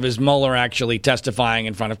think of is Mueller actually testifying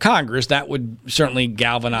in front of Congress. That would certainly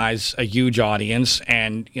galvanize a huge audience,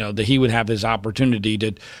 and that he would have his opportunity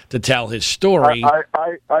to tell his story.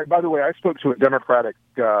 By the way, I spoke to a Democratic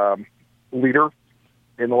leader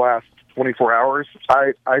in the last 24 hours.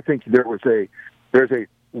 I think there's a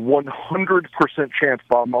 100% chance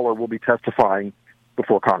Bob Mueller will be testifying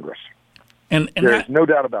before Congress. And there's no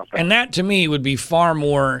doubt about that. And that, to me, would be far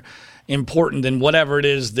more important than whatever it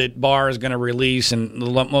is that Barr is going to release. And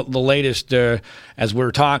the latest, as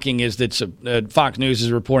we're talking, is that Fox News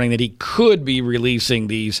is reporting that he could be releasing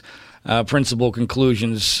these principal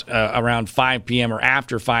conclusions around 5 p.m. or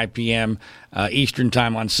after 5 p.m. Eastern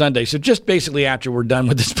time on Sunday. So just basically after we're done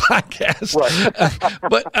with this podcast.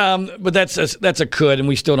 Right. But that's a could, and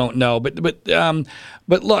we still don't know. But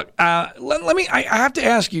look, let me. I have to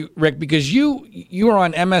ask you, Rick, because you are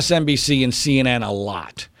on MSNBC and CNN a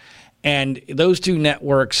lot, and those two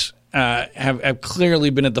networks have clearly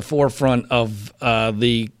been at the forefront of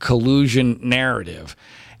the collusion narrative.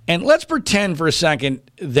 And let's pretend for a second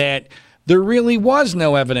that there really was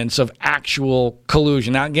no evidence of actual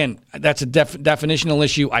collusion. Now, again, that's a definitional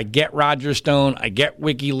issue. I get Roger Stone. I get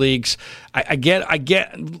WikiLeaks. I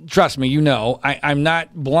get. Trust me, I'm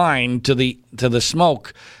not blind to the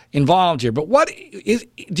smoke involved here. But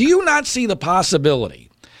do you not see the possibility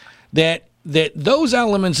that those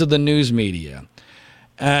elements of the news media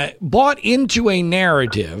bought into a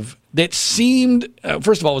narrative that seemed,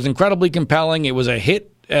 first of all, was incredibly compelling. It was a hit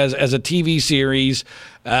as a TV series.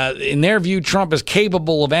 In their view, Trump is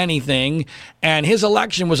capable of anything, and his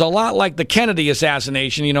election was a lot like the Kennedy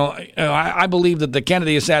assassination. I believe that the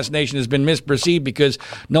Kennedy assassination has been misperceived because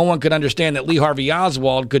no one could understand that Lee Harvey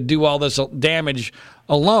Oswald could do all this damage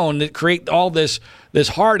alone, that create all this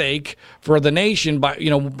heartache for the nation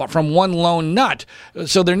from one lone nut.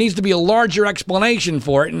 So there needs to be a larger explanation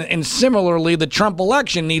for it, and similarly, the Trump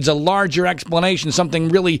election needs a larger explanation, something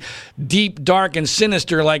really deep, dark, and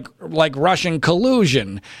sinister, like Russian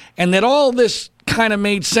collusion, and that all this kind of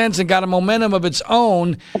made sense and got a momentum of its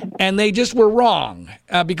own, and they just were wrong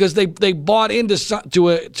because they bought into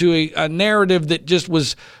a narrative that just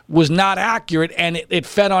was not accurate, and it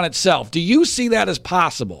fed on itself. Do you see that as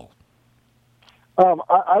possible?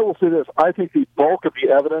 I will say this. I think the bulk of the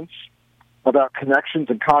evidence about connections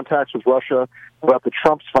and contacts with Russia, about the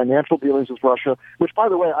Trump's financial dealings with Russia, which, by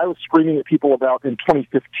the way, I was screaming at people about in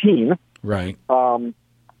 2015. Right. Those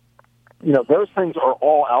things are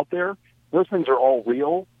all out there. Those things are all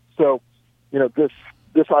real. So, this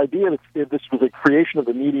idea that this was a creation of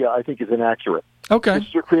the media, I think, is inaccurate. Okay. This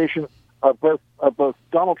is a creation of both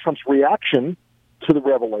Donald Trump's reaction to the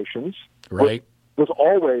revelations, right, was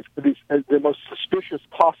always the most suspicious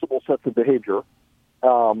possible sets of behavior,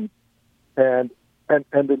 and the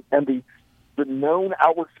known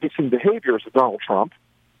outward-facing behaviors of Donald Trump,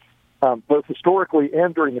 both historically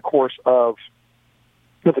and during the course of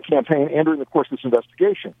the campaign and during the course of this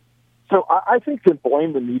investigation. So I think to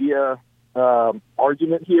blame the media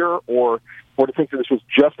argument here, or to think that this was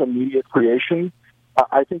just a media creation,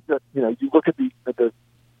 I think that you look at the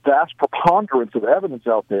vast preponderance of evidence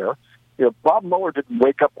out there. Bob Mueller didn't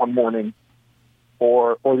wake up one morning,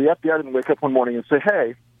 or the FBI didn't wake up one morning and say,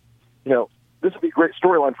 "Hey, this would be a great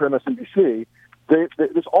storyline for MSNBC."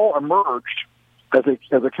 This all emerged as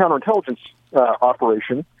a counterintelligence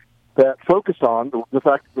operation that focused on the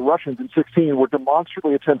fact that the Russians in 2016 were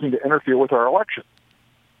demonstrably attempting to interfere with our election.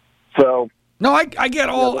 So no, I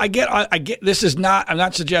get. This is not. I'm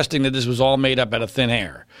not suggesting that this was all made up out of thin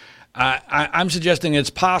air. I'm suggesting it's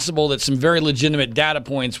possible that some very legitimate data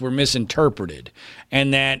points were misinterpreted,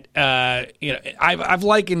 and that I've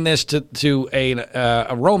likened this to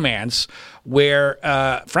a romance where,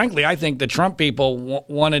 frankly, I think the Trump people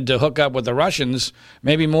wanted to hook up with the Russians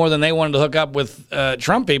maybe more than they wanted to hook up with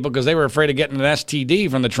Trump people because they were afraid of getting an STD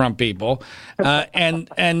from the Trump people, and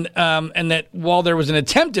that while there was an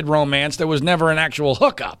attempted romance, there was never an actual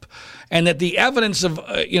hookup, and that the evidence of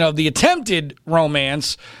the attempted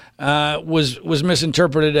romance was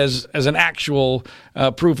misinterpreted as an actual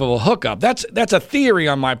proof of a hookup. That's a theory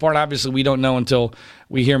on my part. Obviously, we don't know until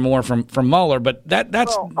we hear more from Mueller. But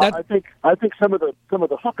that's. I think some of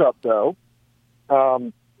the hookup though,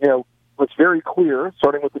 was very clear,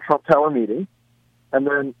 starting with the Trump Tower meeting, and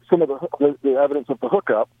then some of the evidence of the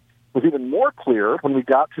hookup was even more clear when we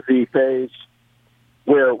got to the phase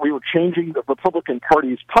where we were changing the Republican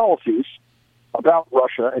Party's policies about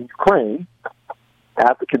Russia and Ukraine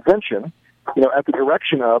at the convention, at the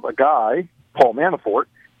direction of a guy, Paul Manafort,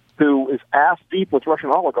 who is ass deep with Russian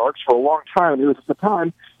oligarchs for a long time, and he was at the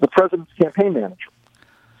time the president's campaign manager.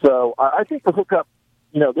 So I think the hookup,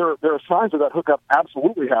 there are signs of that hookup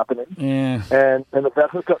absolutely happening, and that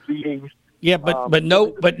hookup being but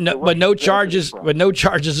no charges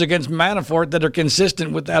against Manafort that are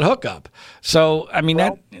consistent with that hookup. So I mean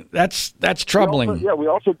that's troubling. We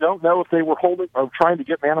also don't know if they were trying to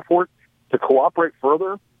get Manafort to cooperate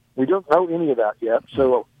further. We don't know any of that yet.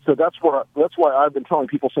 So that's why I've been telling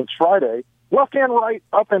people since Friday, left and right,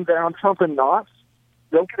 up and down, Trump and not,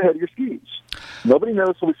 don't get ahead of your skis. Nobody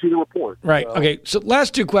knows till we see the report. Right. Okay. So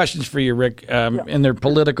last two questions for you, Rick, and they're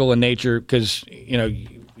political in nature because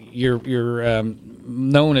you're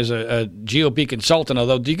known as a GOP consultant.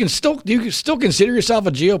 Although do you still consider yourself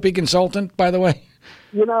a GOP consultant? By the way.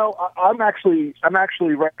 I'm actually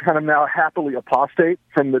kind of now happily apostate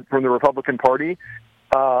from the Republican Party,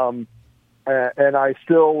 and I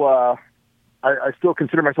still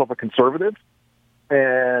consider myself a conservative,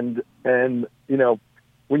 and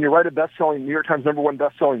when you write a New York Times #1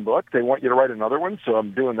 best-selling book, they want you to write another one, so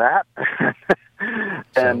I'm doing that,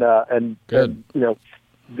 and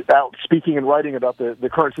out speaking and writing about the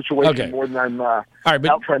current situation more than I'm out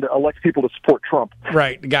trying to elect people to support Trump.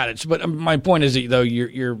 Right, got it. But my point is, though,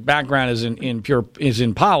 your background is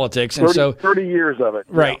in politics, and 30 years of it.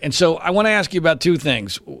 Right, and so I want to ask you about two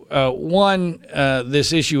things. One,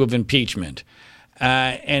 this issue of impeachment.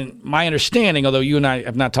 And my understanding, although you and I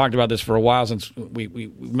have not talked about this for a while since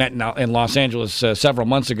we met in Los Angeles several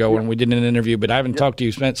months ago when we did an interview, but I haven't talked to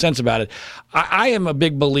you since about it. I am a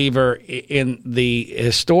big believer in the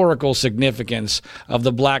historical significance of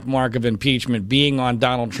the black mark of impeachment being on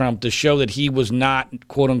Donald Trump to show that he was not,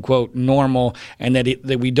 quote unquote, normal, and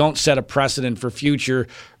that we don't set a precedent for future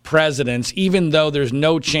presidents, even though there's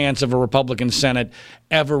no chance of a Republican Senate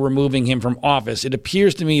ever removing him from office. It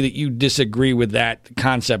appears to me that you disagree with that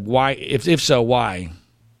concept. Why? If so, why?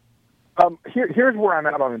 Here's where I'm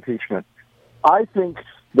at on impeachment. I think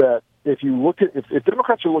that if you look at if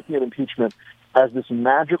Democrats are looking at impeachment as this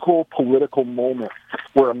magical political moment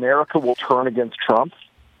where America will turn against Trump,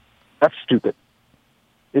 that's stupid.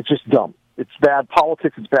 It's just dumb. It's bad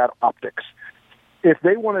politics. It's bad optics. If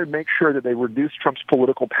they want to make sure that they reduce Trump's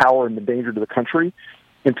political power and the danger to the country,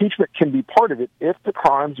 impeachment can be part of it if the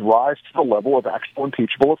crimes rise to the level of actual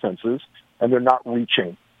impeachable offenses and they're not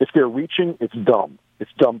reaching. If they're reaching, it's dumb.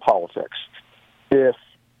 It's dumb politics. If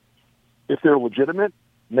they're legitimate,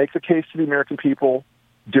 make the case to the American people,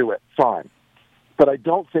 do it, fine. But I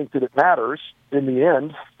don't think that it matters in the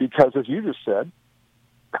end because, as you just said,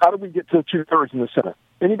 how do we get to 2/3 in the Senate?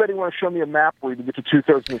 Anybody want to show me a map where you can get to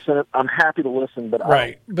 2/3 in the Senate? I'm happy to listen, but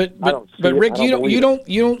right. But Rick, you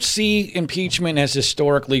don't see impeachment as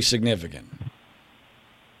historically significant.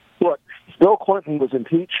 Look, Bill Clinton was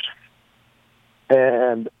impeached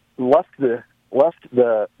and left the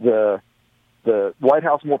White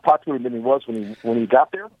House more popular than he was when he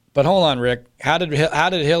got there. But hold on, Rick. How did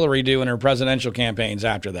Hillary do in her presidential campaigns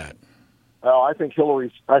after that? Well, I think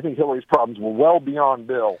Hillary's problems were well beyond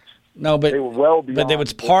Bill's. No, but they were well beyond. But it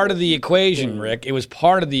was part of the equation, Rick. It was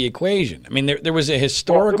part of the equation. I mean, there was a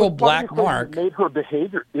historical black mark. It made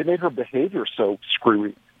her behavior so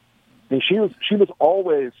screwy. I mean, she was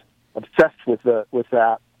always obsessed with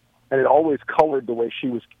that, and it always colored the way she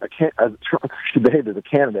behaved as a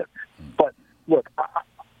candidate. But look,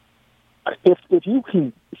 if you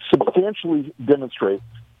can substantially demonstrate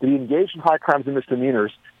that he engaged in high crimes and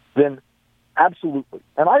misdemeanors, then absolutely.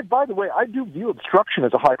 And by the way, I do view obstruction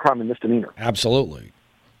as a high crime and misdemeanor. Absolutely.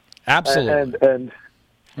 And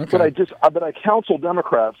okay. But I counsel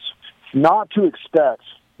Democrats not to expect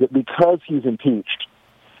that because he's impeached,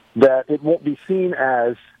 that it won't be seen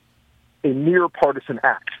as a mere partisan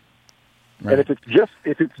act. Right. And if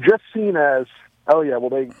it's just seen as, oh yeah, well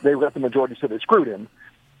they got the majority, so they screwed him.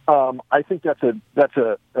 I think that's a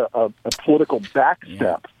political backstep.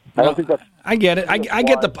 Yeah. I don't think that's. I get it. I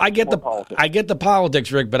get the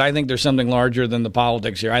politics, Rick, but I think there's something larger than the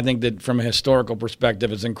politics here. I think that from a historical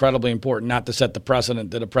perspective, it's incredibly important not to set the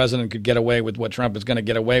precedent that a president could get away with what Trump is going to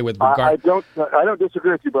get away with. I don't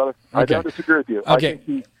disagree with you, brother. Okay. I don't disagree with you.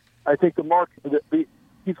 Okay. I think the mark.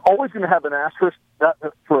 He's always going to have an asterisk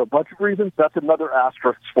for a bunch of reasons. That's another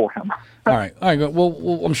asterisk for him. All right.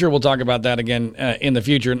 Well, I'm sure we'll talk about that again in the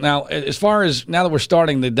future. Now, as far as now that we're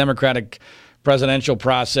starting the Democratic presidential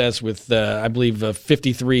process with, I believe,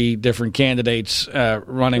 53 different candidates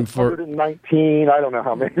running for 119. I don't know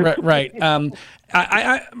how many. Right.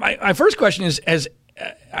 My first question is,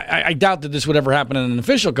 I doubt that this would ever happen in an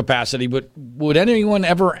official capacity, but would anyone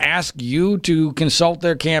ever ask you to consult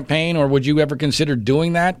their campaign, or would you ever consider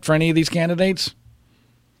doing that for any of these candidates?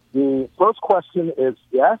 The first question is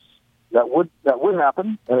yes, that would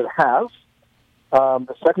happen, and it has.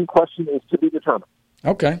 The second question is to be determined.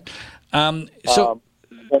 Okay. And that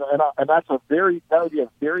would be a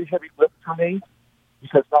very heavy lift for me,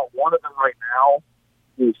 because not one of them right now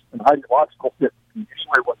is an ideological fit in any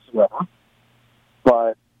way whatsoever.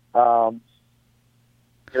 But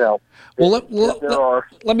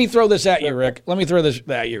let me throw this at you, Rick. Let me throw this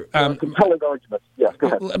at you. Compelling arguments. Yes, go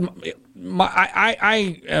ahead.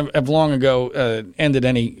 I have long ago ended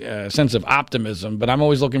any sense of optimism, but I'm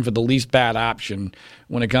always looking for the least bad option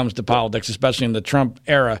when it comes to politics, especially in the Trump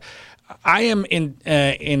era. I am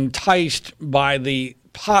enticed by the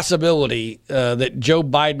possibility that Joe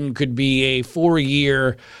Biden could be a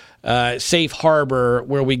 4-year safe harbor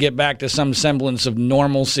where we get back to some semblance of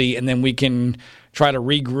normalcy, and then we can try to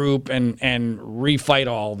regroup and refight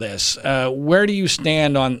all this. Where do you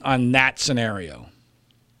stand on that scenario?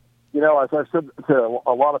 You know, as I've said to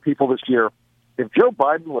a lot of people this year, if Joe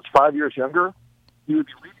Biden was 5 years younger, he would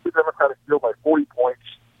be leading the Democratic field by 40 points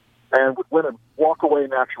and would win a walk-away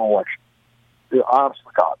national election. Honest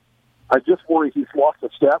to God. I just worry he's lost a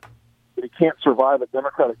step, that he can't survive a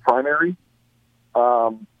Democratic primary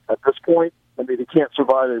at this point, and that he can't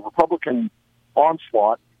survive a Republican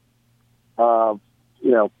onslaught. It's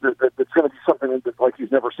going to be something like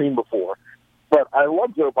he's never seen before. But I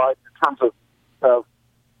love Joe Biden in terms of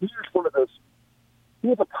he's just one of those. He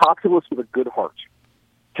is a populist with a good heart.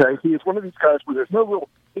 Okay, he is one of these guys where there's no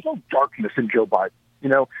darkness in Joe Biden. You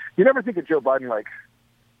know, you never think of Joe Biden like,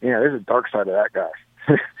 yeah, there's a dark side of that guy.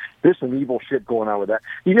 There's some evil shit going on with that.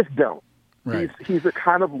 You just don't. Right. He's a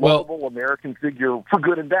kind of lovable American figure for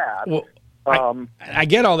good and bad. Well, I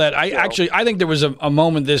get all that. I think there was a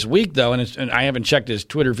moment this week, though, and I haven't checked his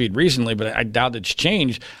Twitter feed recently, but I doubt it's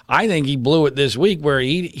changed. I think he blew it this week where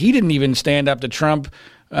he didn't even stand up to Trump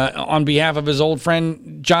on behalf of his old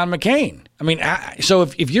friend John McCain. I mean, so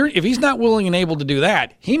if he's not willing and able to do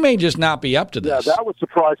that, he may just not be up to this. Yeah, that was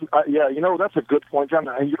surprising. That's a good point, John.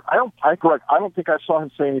 I don't think I saw him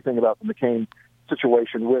say anything about the McCain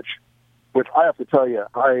situation, which I have to tell you,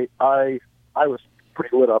 I was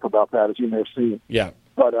pretty lit up about that, as you may have seen. Yeah.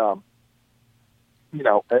 But and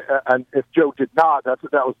if Joe did not, that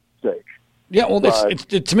was a mistake. Yeah, well,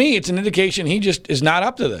 to me, it's an indication he just is not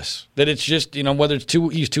up to this. That it's just, whether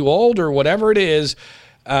he's too old or whatever it is,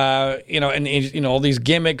 and all these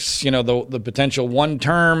gimmicks, the potential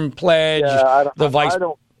one-term pledge, I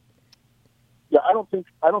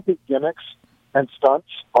don't think gimmicks and stunts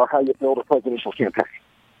are how you build a presidential campaign.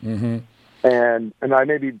 Mm-hmm. And I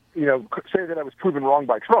maybe say that I was proven wrong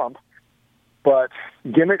by Trump, but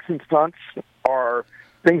gimmicks and stunts are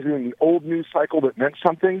things in the old news cycle that meant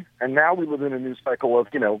something, and now we live in a news cycle of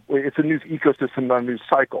it's a news ecosystem, not a news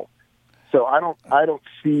cycle. So I don't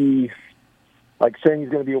see like saying he's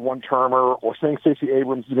going to be a one-termer or saying Stacey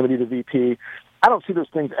Abrams is going to be the VP. I don't see those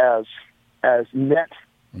things as net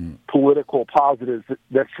political positives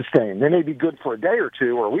that sustain. They may be good for a day or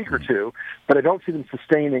two or a week or two, but I don't see them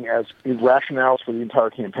sustaining as rationales for the entire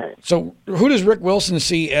campaign. So who does Rick Wilson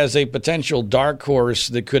see as a potential dark horse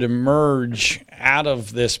that could emerge out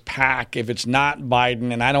of this pack if it's not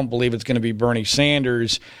Biden, and I don't believe it's going to be Bernie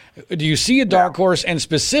Sanders? Do you see a dark horse? And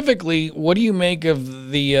specifically, what do you make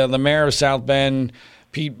of the mayor of South Bend,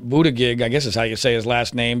 Pete Buttigieg, I guess is how you say his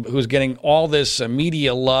last name, who's getting all this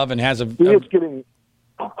media love and has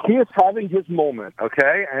He is having his moment,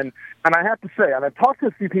 okay? And I have to say, and I've talked to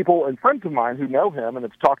a few people and friends of mine who know him and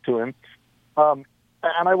have talked to him, and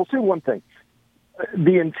I will say one thing.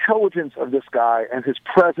 The intelligence of this guy and his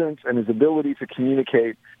presence and his ability to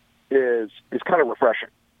communicate is kind of refreshing.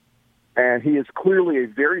 And he is clearly a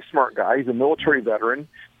very smart guy. He's a military veteran.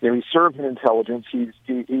 He served in intelligence. He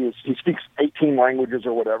speaks 18 languages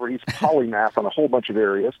or whatever. He's polymath on a whole bunch of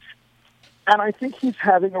areas. And I think he's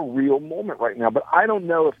having a real moment right now. But I don't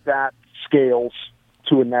know if that scales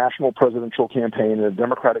to a national presidential campaign in a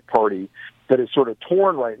Democratic Party that is sort of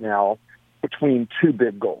torn right now between two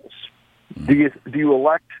big goals. Do you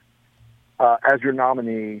elect as your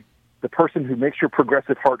nominee the person who makes your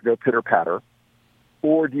progressive heart go pitter-patter,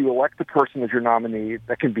 or do you elect the person as your nominee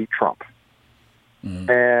that can beat Trump?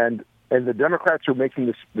 And the Democrats are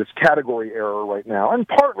making this category error right now, and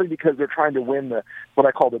partly because they're trying to win what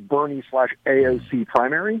I call the Bernie/AOC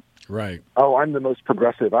primary. Right. Oh, I'm the most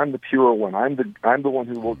progressive. I'm the pure one. I'm the one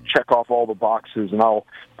who will check off all the boxes, and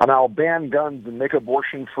I'll ban guns and make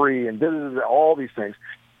abortion free and all these things.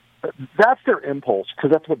 That's their impulse,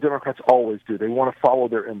 because that's what Democrats always do. They want to follow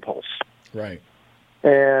their impulse. Right.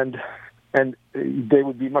 And they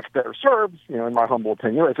would be much better served, in my humble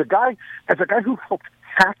opinion, as a guy who helped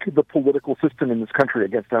hack the political system in this country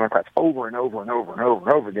against Democrats over and over and over and over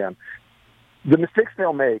and over again. The mistakes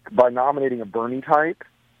they'll make by nominating a Bernie type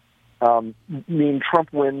mean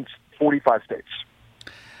Trump wins 45 states.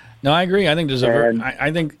 No, I agree. I think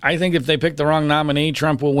I think if they pick the wrong nominee,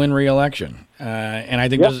 Trump will win re-election. And I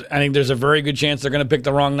think there's a very good chance they're going to pick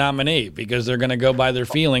the wrong nominee because they're going to go by their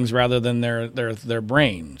feelings rather than their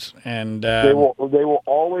brains. And they will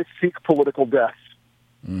always seek political death.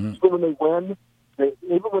 Mm-hmm. Even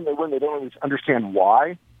when they win, they don't always understand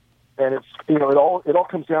why. And it's it all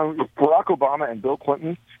comes down. Barack Obama and Bill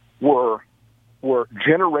Clinton were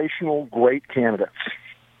generational great candidates,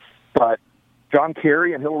 but John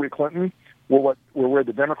Kerry and Hillary Clinton were where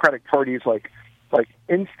the Democratic Party's like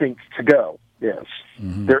instinct to go is.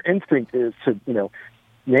 Mm-hmm. Their instinct is to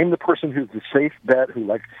name the person who's the safe bet, who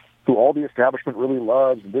all the establishment really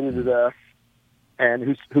loves, and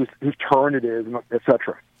whose turn it is,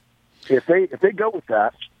 etc. If they go with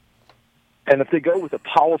that, and if they go with a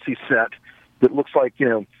policy set that looks like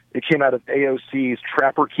it came out of AOC's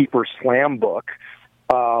Trapper Keeper Slam book,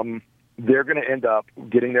 they're going to end up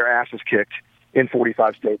getting their asses kicked in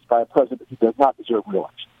 45 states by a president who does not deserve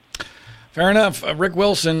re-election. Fair enough. Rick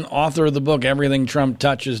Wilson, author of the book Everything Trump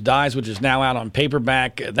Touches Dies, which is now out on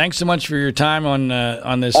paperback. Thanks so much for your time on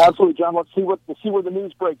this. Absolutely, John. Let's see where the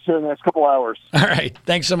news breaks here in the next couple hours. All right.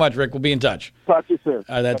 Thanks so much, Rick. We'll be in touch. Talk to you soon.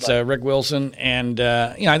 That's Rick Wilson, and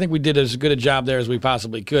I think we did as good a job there as we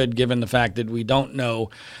possibly could, given the fact that we don't know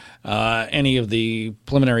any of the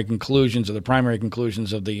preliminary conclusions or the primary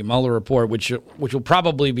conclusions of the Mueller report, which will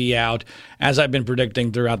probably be out, as I've been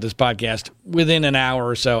predicting throughout this podcast, within an hour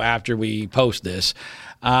or so after we post this.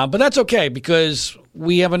 But that's okay, because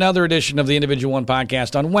we have another edition of the Individual One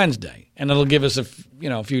podcast on Wednesday, and it'll give us a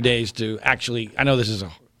few days to actually, I know this is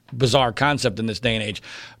a bizarre concept in this day and age,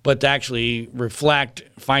 but to actually reflect,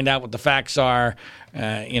 find out what the facts are,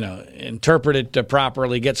 interpret it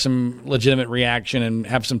properly, get some legitimate reaction, and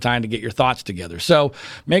have some time to get your thoughts together. So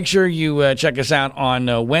make sure you check us out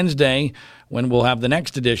on Wednesday, when we'll have the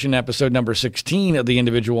next edition, episode number 16 of the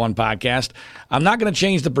Individual One podcast. I'm not going to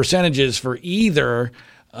change the percentages for either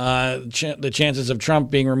the chances of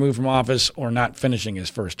Trump being removed from office or not finishing his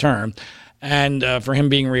first term, and for him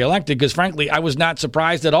being reelected, because frankly, I was not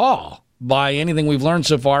surprised at all by anything we've learned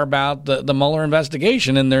so far about the Mueller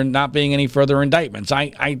investigation and there not being any further indictments.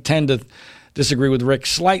 I tend to disagree with Rick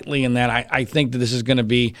slightly in that I think that this is going to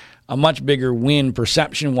be a much bigger win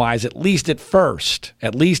perception-wise, at least at first,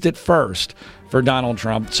 for Donald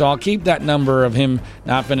Trump. So I'll keep that number of him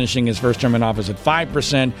not finishing his first term in office at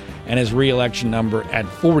 5% and his re-election number at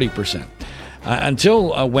 40%.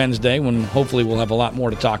 Until Wednesday, when hopefully we'll have a lot more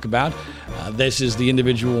to talk about, this is the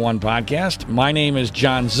Individual One podcast. My name is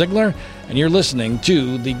John Ziegler, and you're listening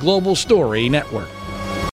to the Global Story Network.